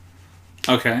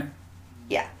 Okay.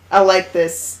 Yeah. I like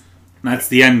this. That's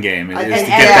the end game. It is And to get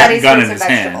that everybody's gun in fruits his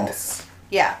and hand. vegetables.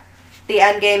 Yeah. The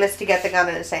end game is to get the gun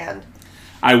in his hand.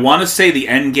 I want to say the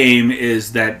end game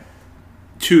is that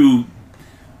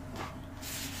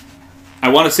I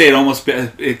want to say it almost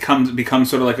becomes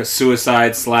sort of like a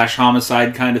suicide /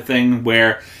 homicide kind of thing,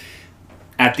 where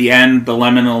at the end the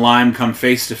lemon and the lime come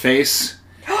face to face.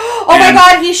 Oh my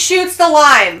god, he shoots the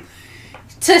lime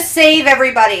to save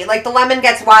everybody. Like, the lemon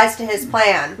gets wise to his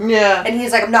plan. Yeah. And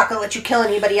he's like, I'm not going to let you kill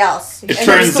anybody else. It And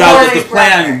turns then out that his the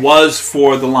plan brother. was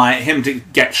for him to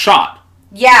get shot.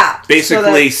 Yeah.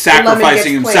 Basically So that the lemon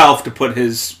sacrificing gets himself to put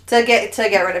his To get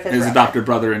rid of his brother. adopted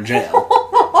brother in jail.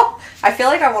 I feel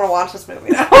like I want to watch this movie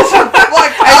now.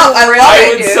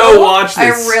 I would so watch I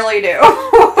this. really do.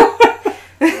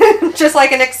 Just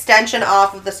like an extension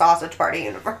off of the Sausage Party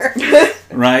universe.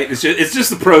 Right? It's just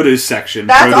the produce section.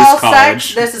 That's produce all college.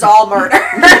 sex. This is all murder.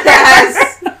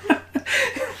 Yes.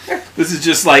 This is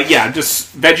just like,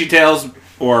 just VeggieTales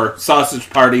or Sausage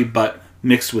Party, but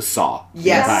mixed with Saw. the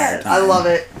Yes. entire time. I love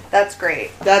it. That's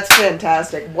great. That's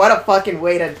fantastic. What a fucking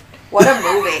way to... What a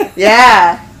movie.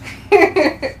 Yeah.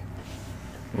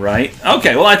 Right?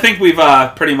 Okay, well, I think we've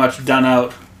pretty much done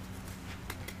out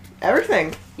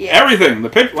Everything. Yeah. everything. The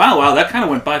pitch. Wow, that kind of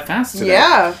went by fast today.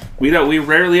 Yeah. We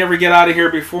rarely ever get out of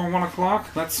here before 1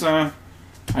 o'clock. That's I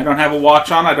don't have a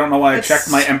watch on. I don't know why I checked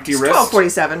my empty wrist.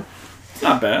 12:47. It's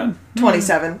not bad.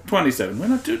 27. 27. Well,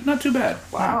 not too bad.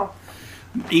 Wow.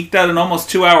 Eked out an almost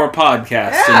 2-hour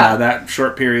podcast Yeah. in that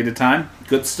short period of time.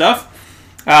 Good stuff.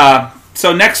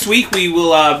 So next week we will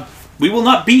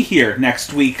not be here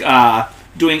next week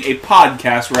doing a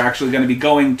podcast. We're actually going to be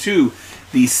going to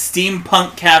the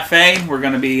Steampunk Cafe. We're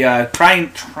going to be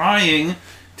trying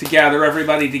to gather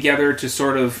everybody together to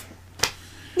sort of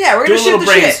Yeah, we're do gonna a little shoot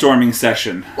the shit. brainstorming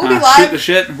session. We'll be live. Shoot the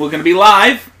shit. We're going to be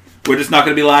live. We're just not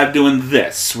going to be live doing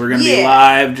this. We're going to be Yeah.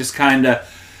 live just kind of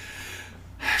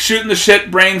shooting the shit,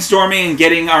 brainstorming, and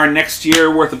getting our next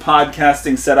year worth of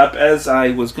podcasting set up. As I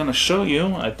was going to show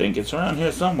you, I think it's around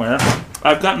here somewhere.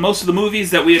 I've got most of the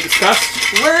movies that we had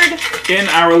discussed Word. in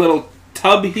our little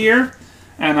tub here,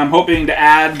 and I'm hoping to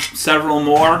add several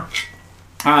more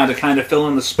to kind of fill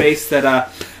in the space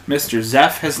that Mr.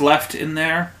 Zeph has left in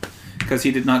there, because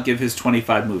he did not give his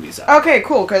 25 movies out. Okay,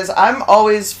 cool, because I'm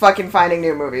always fucking finding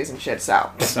new movies and shit, so.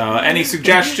 So, any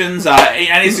suggestions?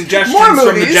 Any suggestions More from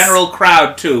the movies. general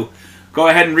crowd too? Go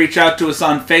ahead and reach out to us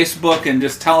on Facebook and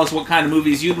just tell us what kind of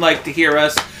movies you'd like to hear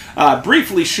us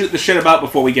briefly shoot the shit about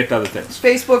before we get to other things.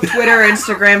 Facebook, Twitter,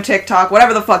 Instagram, TikTok,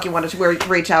 whatever the fuck you want to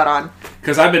reach out on.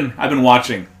 Because I've been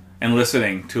watching and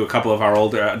listening to a couple of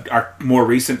our more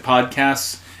recent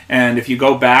podcasts, and if you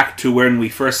go back to when we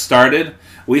first started,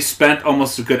 we spent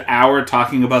almost a good hour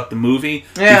talking about the movie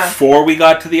before we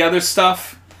got to the other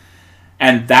stuff.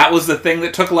 And that was the thing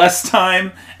that took less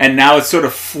time. And now it's sort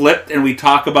of flipped, and we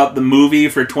talk about the movie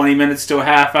for 20 minutes to a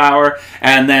half hour.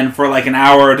 And then for like an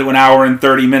hour to an hour and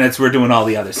 30 minutes, we're doing all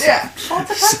the other stuff. Yeah. Well, it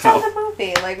depends on the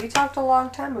movie. Like, we talked a long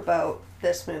time about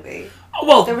this movie.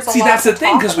 Well, There was a see, lot that's to the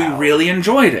thing, talk because we about. really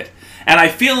enjoyed it. And I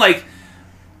feel like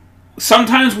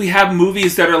sometimes we have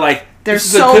movies that are like, They're this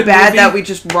is a so good bad movie. that we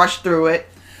just rush through it.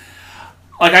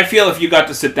 Like, I feel if you got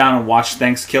to sit down and watch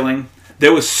Thanksgiving,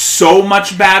 there was so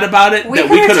much bad about it that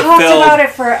we could have talked filled. about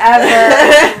it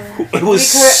forever. It was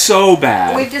so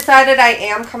bad. We've decided I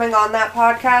am coming on that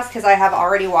podcast because I have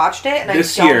already watched it and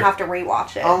This I don't year. have to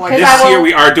rewatch it. Oh my 'Cause God. I This will, year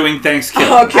we are doing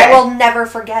Thanksgiving. Okay. I will never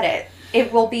forget it.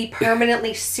 It will be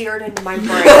permanently seared into my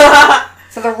brain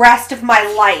for the rest of my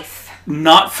life.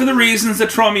 Not for the reasons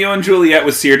that Romeo and Juliet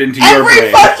was seared into your Every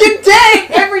brain. fucking day!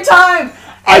 Every time!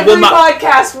 I will Every not-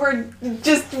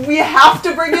 podcast, we have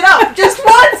to bring it up. Just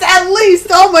once at least!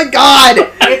 Oh my god!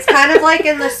 It's kind of like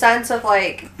in the sense of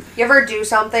like, you ever do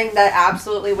something that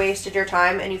absolutely wasted your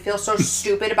time and you feel so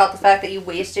stupid about the fact that you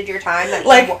wasted your time that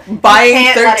Like, you buying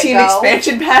can't let it 13 go.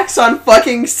 expansion packs on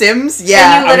fucking Sims? And Yeah. you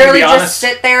I'm gonna literally be just honest.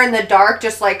 sit there in the dark,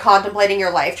 just like contemplating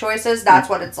your life choices. That's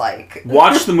what it's like.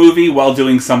 Watch the movie while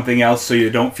doing something else so you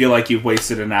don't feel like you've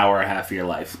wasted an hour and a half of your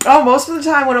life. Oh, most of the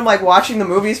time when I'm like watching the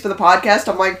movies for the podcast,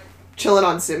 I'm like chilling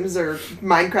on Sims or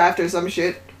Minecraft or some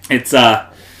shit. It's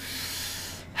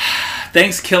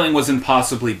Thanksgiving was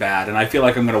impossibly bad, and I feel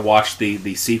like I'm going to watch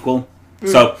the sequel.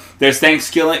 So there's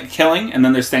Thanksgiving, and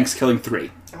then there's Thanksgiving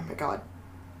 3. Oh my god.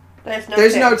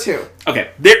 There's no 2.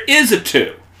 Okay, there is a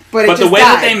 2. But the way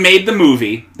that they made the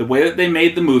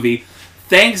movie,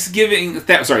 Thanksgiving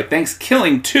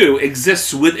 2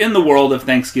 exists within the world of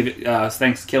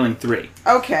Thanksgiving 3.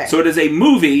 Okay. So it is a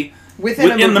movie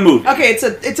within the movie. Okay, it's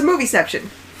a movieception.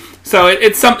 So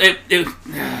it's something.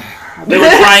 They were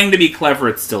trying to be clever.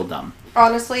 It's still dumb.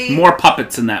 Honestly, more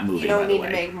puppets in that movie. You don't by the need way.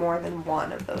 to make more than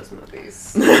one of those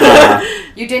movies.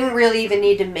 You didn't really even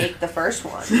need to make the first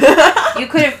one. You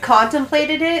could have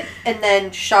contemplated it and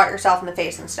then shot yourself in the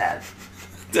face instead.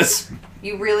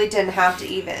 You really didn't have to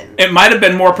even. It might have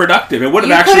been more productive. It would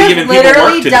have actually given people work to do.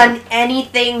 You could have literally done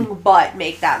anything but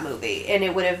make that movie, and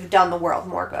it would have done the world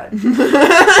more good.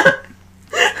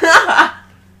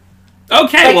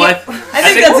 Okay, well, I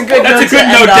think that's a good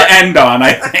note to end on,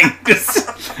 I think.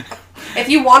 If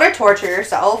you want to torture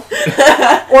yourself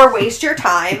or waste your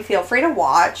time, feel free to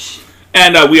watch.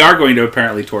 And we are going to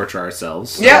apparently torture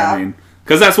ourselves. So, yeah. I mean,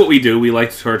 because that's what we do. We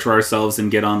like to torture ourselves and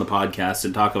get on the podcast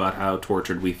and talk about how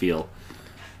tortured we feel.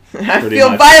 I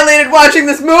feel violated watching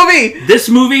this movie! This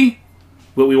movie,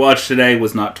 what we watched today,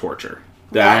 was not torture.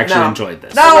 I actually enjoyed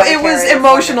this. No, it was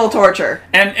emotional torture.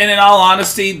 And in all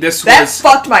honesty, that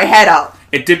fucked my head up.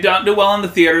 It did not do well in the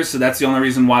theaters, so that's the only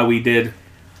reason why we did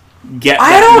get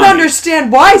I don't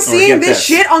understand why seeing this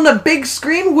shit on the big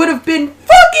screen would have been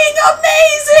fucking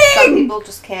amazing! Some people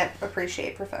just can't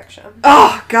appreciate perfection.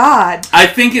 Oh, God. I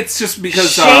think it's just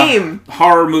because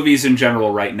horror movies in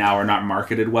general right now are not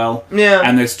marketed well. Yeah.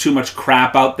 And there's too much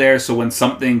crap out there, so when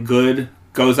something good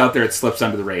goes out there, it slips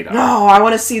under the radar. No, I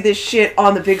want to see this shit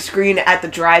on the big screen at the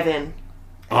drive-in.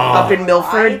 Up in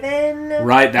Milford.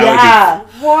 Right, that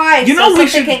would be... Why? You know, we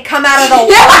should... can come out of the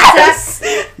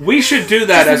water. We should do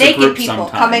that just as a group people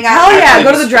sometime. Coming out. Hell yeah,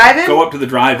 go to the drive-in. Go up to the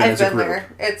drive-in I've as a been group. there.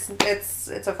 It's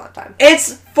a fun time.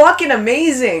 It's fucking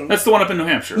amazing. That's the one up in New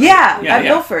Hampshire. Right? Yeah, at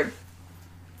Milford.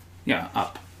 Yeah,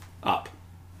 up. Up.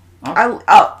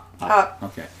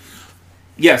 Okay.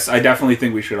 Yes, I definitely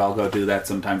think we should all go do that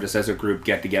sometime, just as a group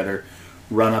get together.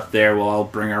 Run up there. We'll all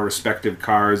bring our respective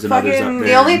cars and others up there.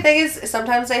 The only thing is,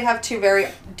 sometimes they have two very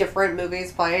different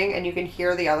movies playing, and you can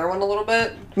hear the other one a little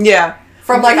bit. Yeah.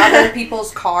 From, like, other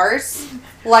people's cars.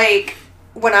 Like,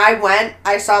 when I went,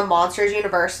 I saw Monsters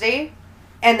University,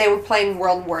 and they were playing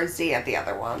World War Z at the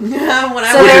other one. Yeah,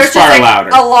 so there was just,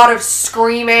 like, a lot of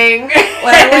screaming.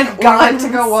 When I went to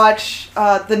go watch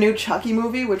the new Chucky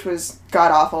movie, which was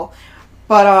god-awful,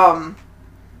 but,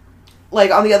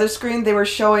 like, on the other screen, they were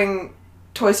showing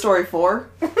Toy Story 4.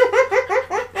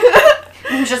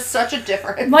 Just such a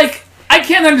difference. Like, I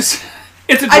can't understand.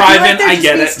 It's a drive-in, I get it.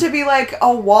 There needs to be, like,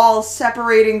 a wall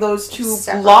separating those two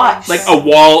lots. Like a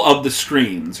wall of the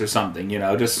screens or something, you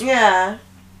know? Just... Yeah.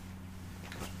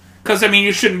 Because, I mean,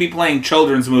 you shouldn't be playing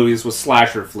children's movies with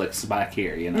slasher flicks back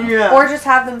here, you know? Yeah. Or just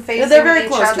have them facing they're very each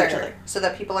close other to each other. so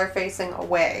that people are facing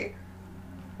away.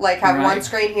 Like, have one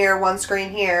screen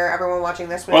here, everyone watching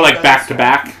this one. Or, like,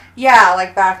 back-to-back? Yeah,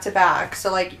 like, back-to-back.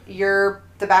 So, like,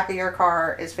 the back of your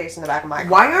car is facing the back of my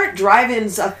car. Why aren't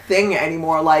drive-ins a thing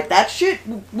anymore? Like, that shit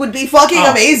would be fucking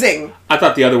amazing. I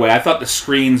thought the other way. I thought the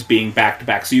screens being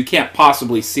back-to-back, so you can't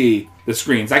possibly see the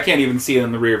screens. I can't even see it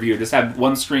in the rear view. Just have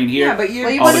one screen here. Yeah, but you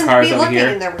wouldn't be looking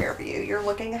in the rear view. You're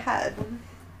looking ahead.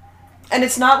 And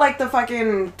it's not like the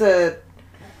fucking...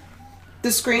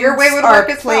 The screens your way would are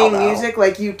work playing well, music,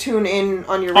 like you tune in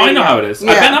on your radio. Oh, I know how it is.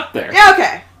 Yeah. I've been up there. Yeah,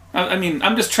 okay. I mean,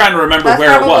 I'm just trying to remember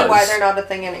where it was. That's probably why they're not a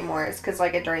thing anymore, is because,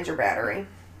 like, it drains your battery.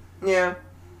 Yeah.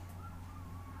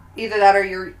 Either that or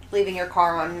you're leaving your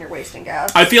car on and you're wasting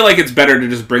gas. I feel like it's better to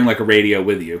just bring, like, a radio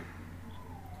with you.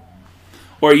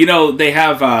 Or, you know, they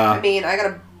have... I mean, I got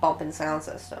a bumping sound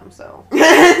system, so...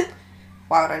 why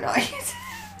would I not use it?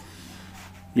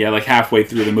 Yeah, like, halfway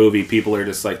through the movie, people are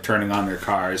just, like, turning on their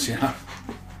cars, you know?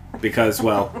 Because,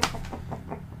 well...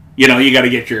 You know, you got to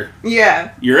get your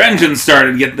engine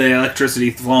started, get the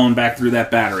electricity flowing back through that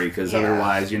battery, because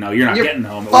otherwise, you know, you're not getting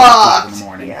home at 1 o'clock in the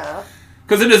morning. Yeah.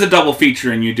 Because it is a double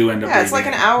feature, and you do end up. Yeah, it's like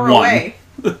an hour away.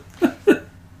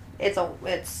 It's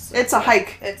a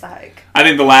hike. It's a hike. I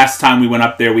think the last time we went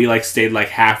up there, we like stayed like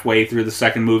halfway through the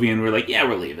second movie, and we're like, yeah,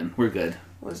 we're leaving, we're good.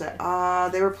 What was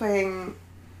that? They were playing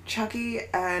Chucky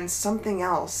and something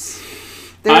else.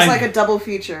 There was like a double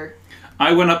feature.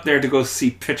 I went up there to go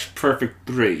see Pitch Perfect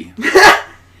 3.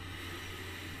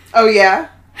 Oh, yeah?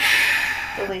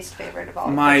 The least favorite of all.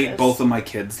 The Both of my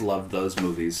kids loved those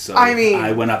movies, so I mean-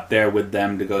 I went up there with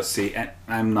them to go see. And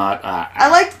I'm not. I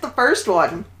liked the first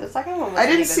one. The second one was I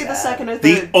didn't even see the bad. second or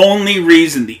The third. only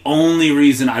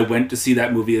reason I went to see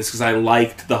that movie is because I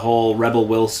liked the whole Rebel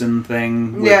Wilson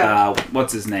thing with Yeah.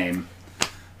 what's his name?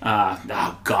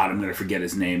 Oh God, I'm gonna forget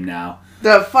his name now.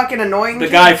 The fucking annoying The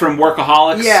kid. guy from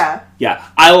Workaholics. Yeah. Yeah,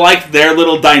 I liked their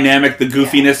little dynamic, the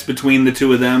goofiness between the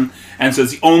two of them, and so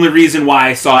it's the only reason why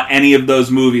I saw any of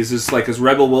those movies. Is like, because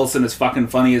Rebel Wilson is fucking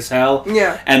funny as hell.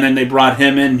 Yeah. And then they brought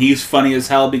him in, he's funny as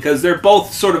hell, because they're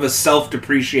both sort of a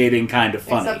self-depreciating kind of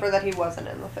funny. Except for that he wasn't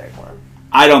in the third one.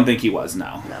 I don't think he was,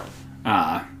 no.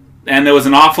 No. And there was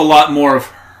an awful lot more of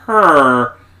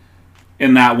her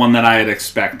in that one than I had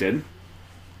expected.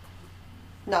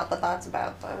 Not that that's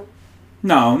about though.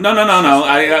 No.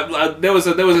 There was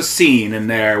a scene in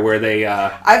there where they.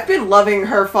 I've been loving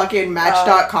her fucking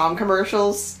Match.com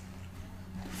commercials.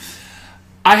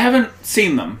 I haven't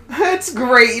seen them. It's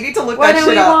great. You need to look What that do shit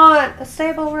we up. want? A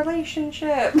stable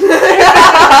relationship.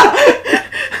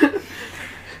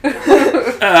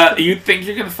 You think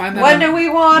you're gonna find that? When on do we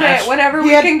want Match? it? Whenever we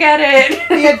He had- can get it.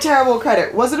 He had terrible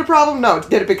credit. Was it a problem? No.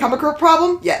 Did it become a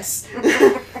problem? Yes.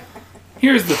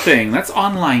 Here's the thing. That's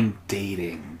online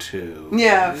dating too.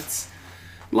 Yeah. It's,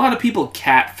 a lot of people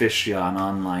catfish you on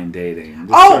online dating.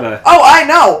 Just Oh, sorta- I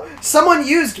know. Someone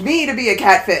used me to be a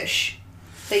catfish.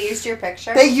 They used your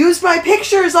picture. They used my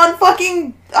pictures on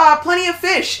fucking Plenty of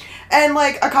Fish. And,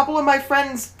 like, a couple of my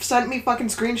friends sent me fucking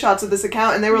screenshots of this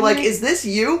account, and they were like, is this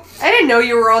you? I didn't know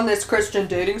you were on this Christian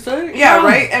dating site. Yeah, No.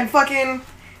 right? And fucking,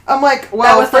 I'm like,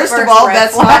 well, was the first of first all, red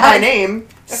that's flag. not my name.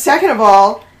 Second of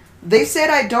all, they said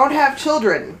I don't have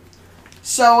children.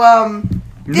 So, yeah,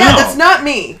 No. that's not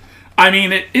me. I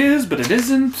mean, it is, but it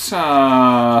isn't.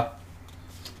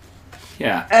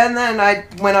 Yeah. And then I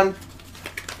went on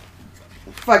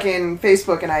fucking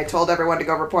Facebook and I told everyone to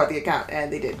go report the account,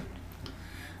 and they did.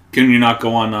 Can you not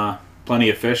go on Plenty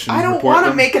of Fish and I don't report want to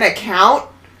them? make an account.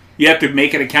 You have to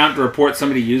make an account to report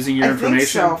somebody using your I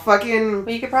information. think so. Fucking.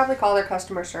 Well, you could probably call their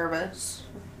customer service.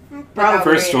 Probably.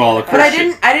 First of all, a But I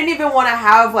Christian- didn't even want to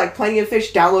have like Plenty of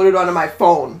Fish downloaded onto my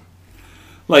phone.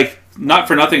 Like, not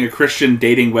for nothing, a Christian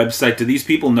dating website. Do these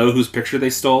people know whose picture they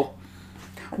stole?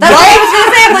 That's what I was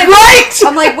gonna say. I'm like, Right!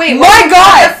 I'm like, wait, My wasn't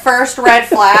that God! the first red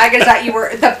flag is that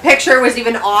the picture was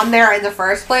even on there in the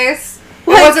first place. It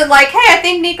Like- wasn't like, hey, I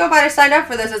think Nico might have signed up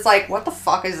for this. It's like, what the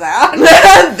fuck is that?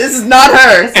 This is not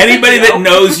her. Anybody that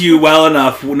knows you well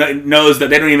enough knows that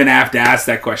they don't even have to ask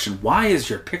that question. Why is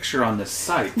your picture on this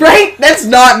site? Right? That's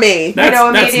not me. That's, you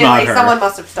know, that's immediately not her. someone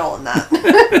must have stolen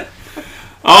that.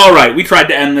 All right, we tried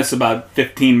to end this about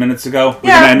 15 minutes ago. We're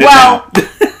Yeah, gonna end well-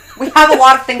 it We have a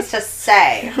lot of things to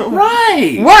say. now.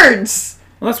 Right. Words.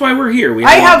 Well, that's why we're here. We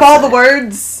I a lot have to all say. the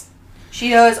words. She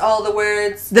knows all the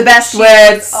words. The best She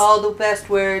words. knows all the best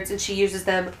words, and she uses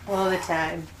them all the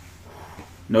time.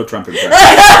 No Trump impression.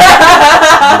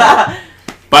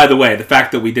 By the way, the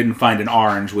fact that we didn't find an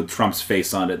orange with Trump's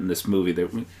face on it in this movie,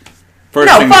 first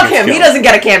No, thing fuck that gets him. He killed. doesn't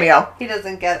get a cameo. He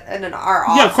doesn't get an R.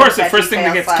 Yeah, of course, the first thing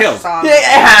that gets killed.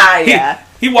 Yeah.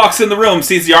 He walks in the room,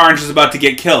 sees the orange is about to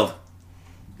get killed.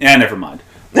 Yeah, never mind.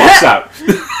 Walks out.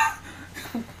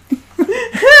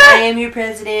 I am your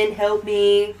president. Help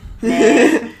me. Nah.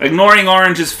 Ignoring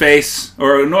Orange's face,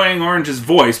 or ignoring Orange's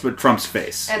voice, but Trump's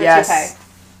face. And a Yes. toupee.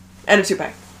 And a toupee.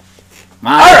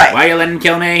 All right. Why you letting him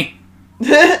kill me?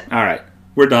 All right.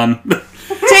 We're done. Take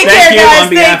Thank care, you on guys.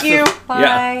 behalf Thank you. of- Bye.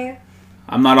 Yeah.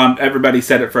 I'm not on... Everybody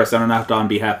said it first. I don't have to on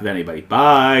behalf of anybody.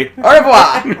 Bye. Au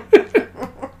revoir.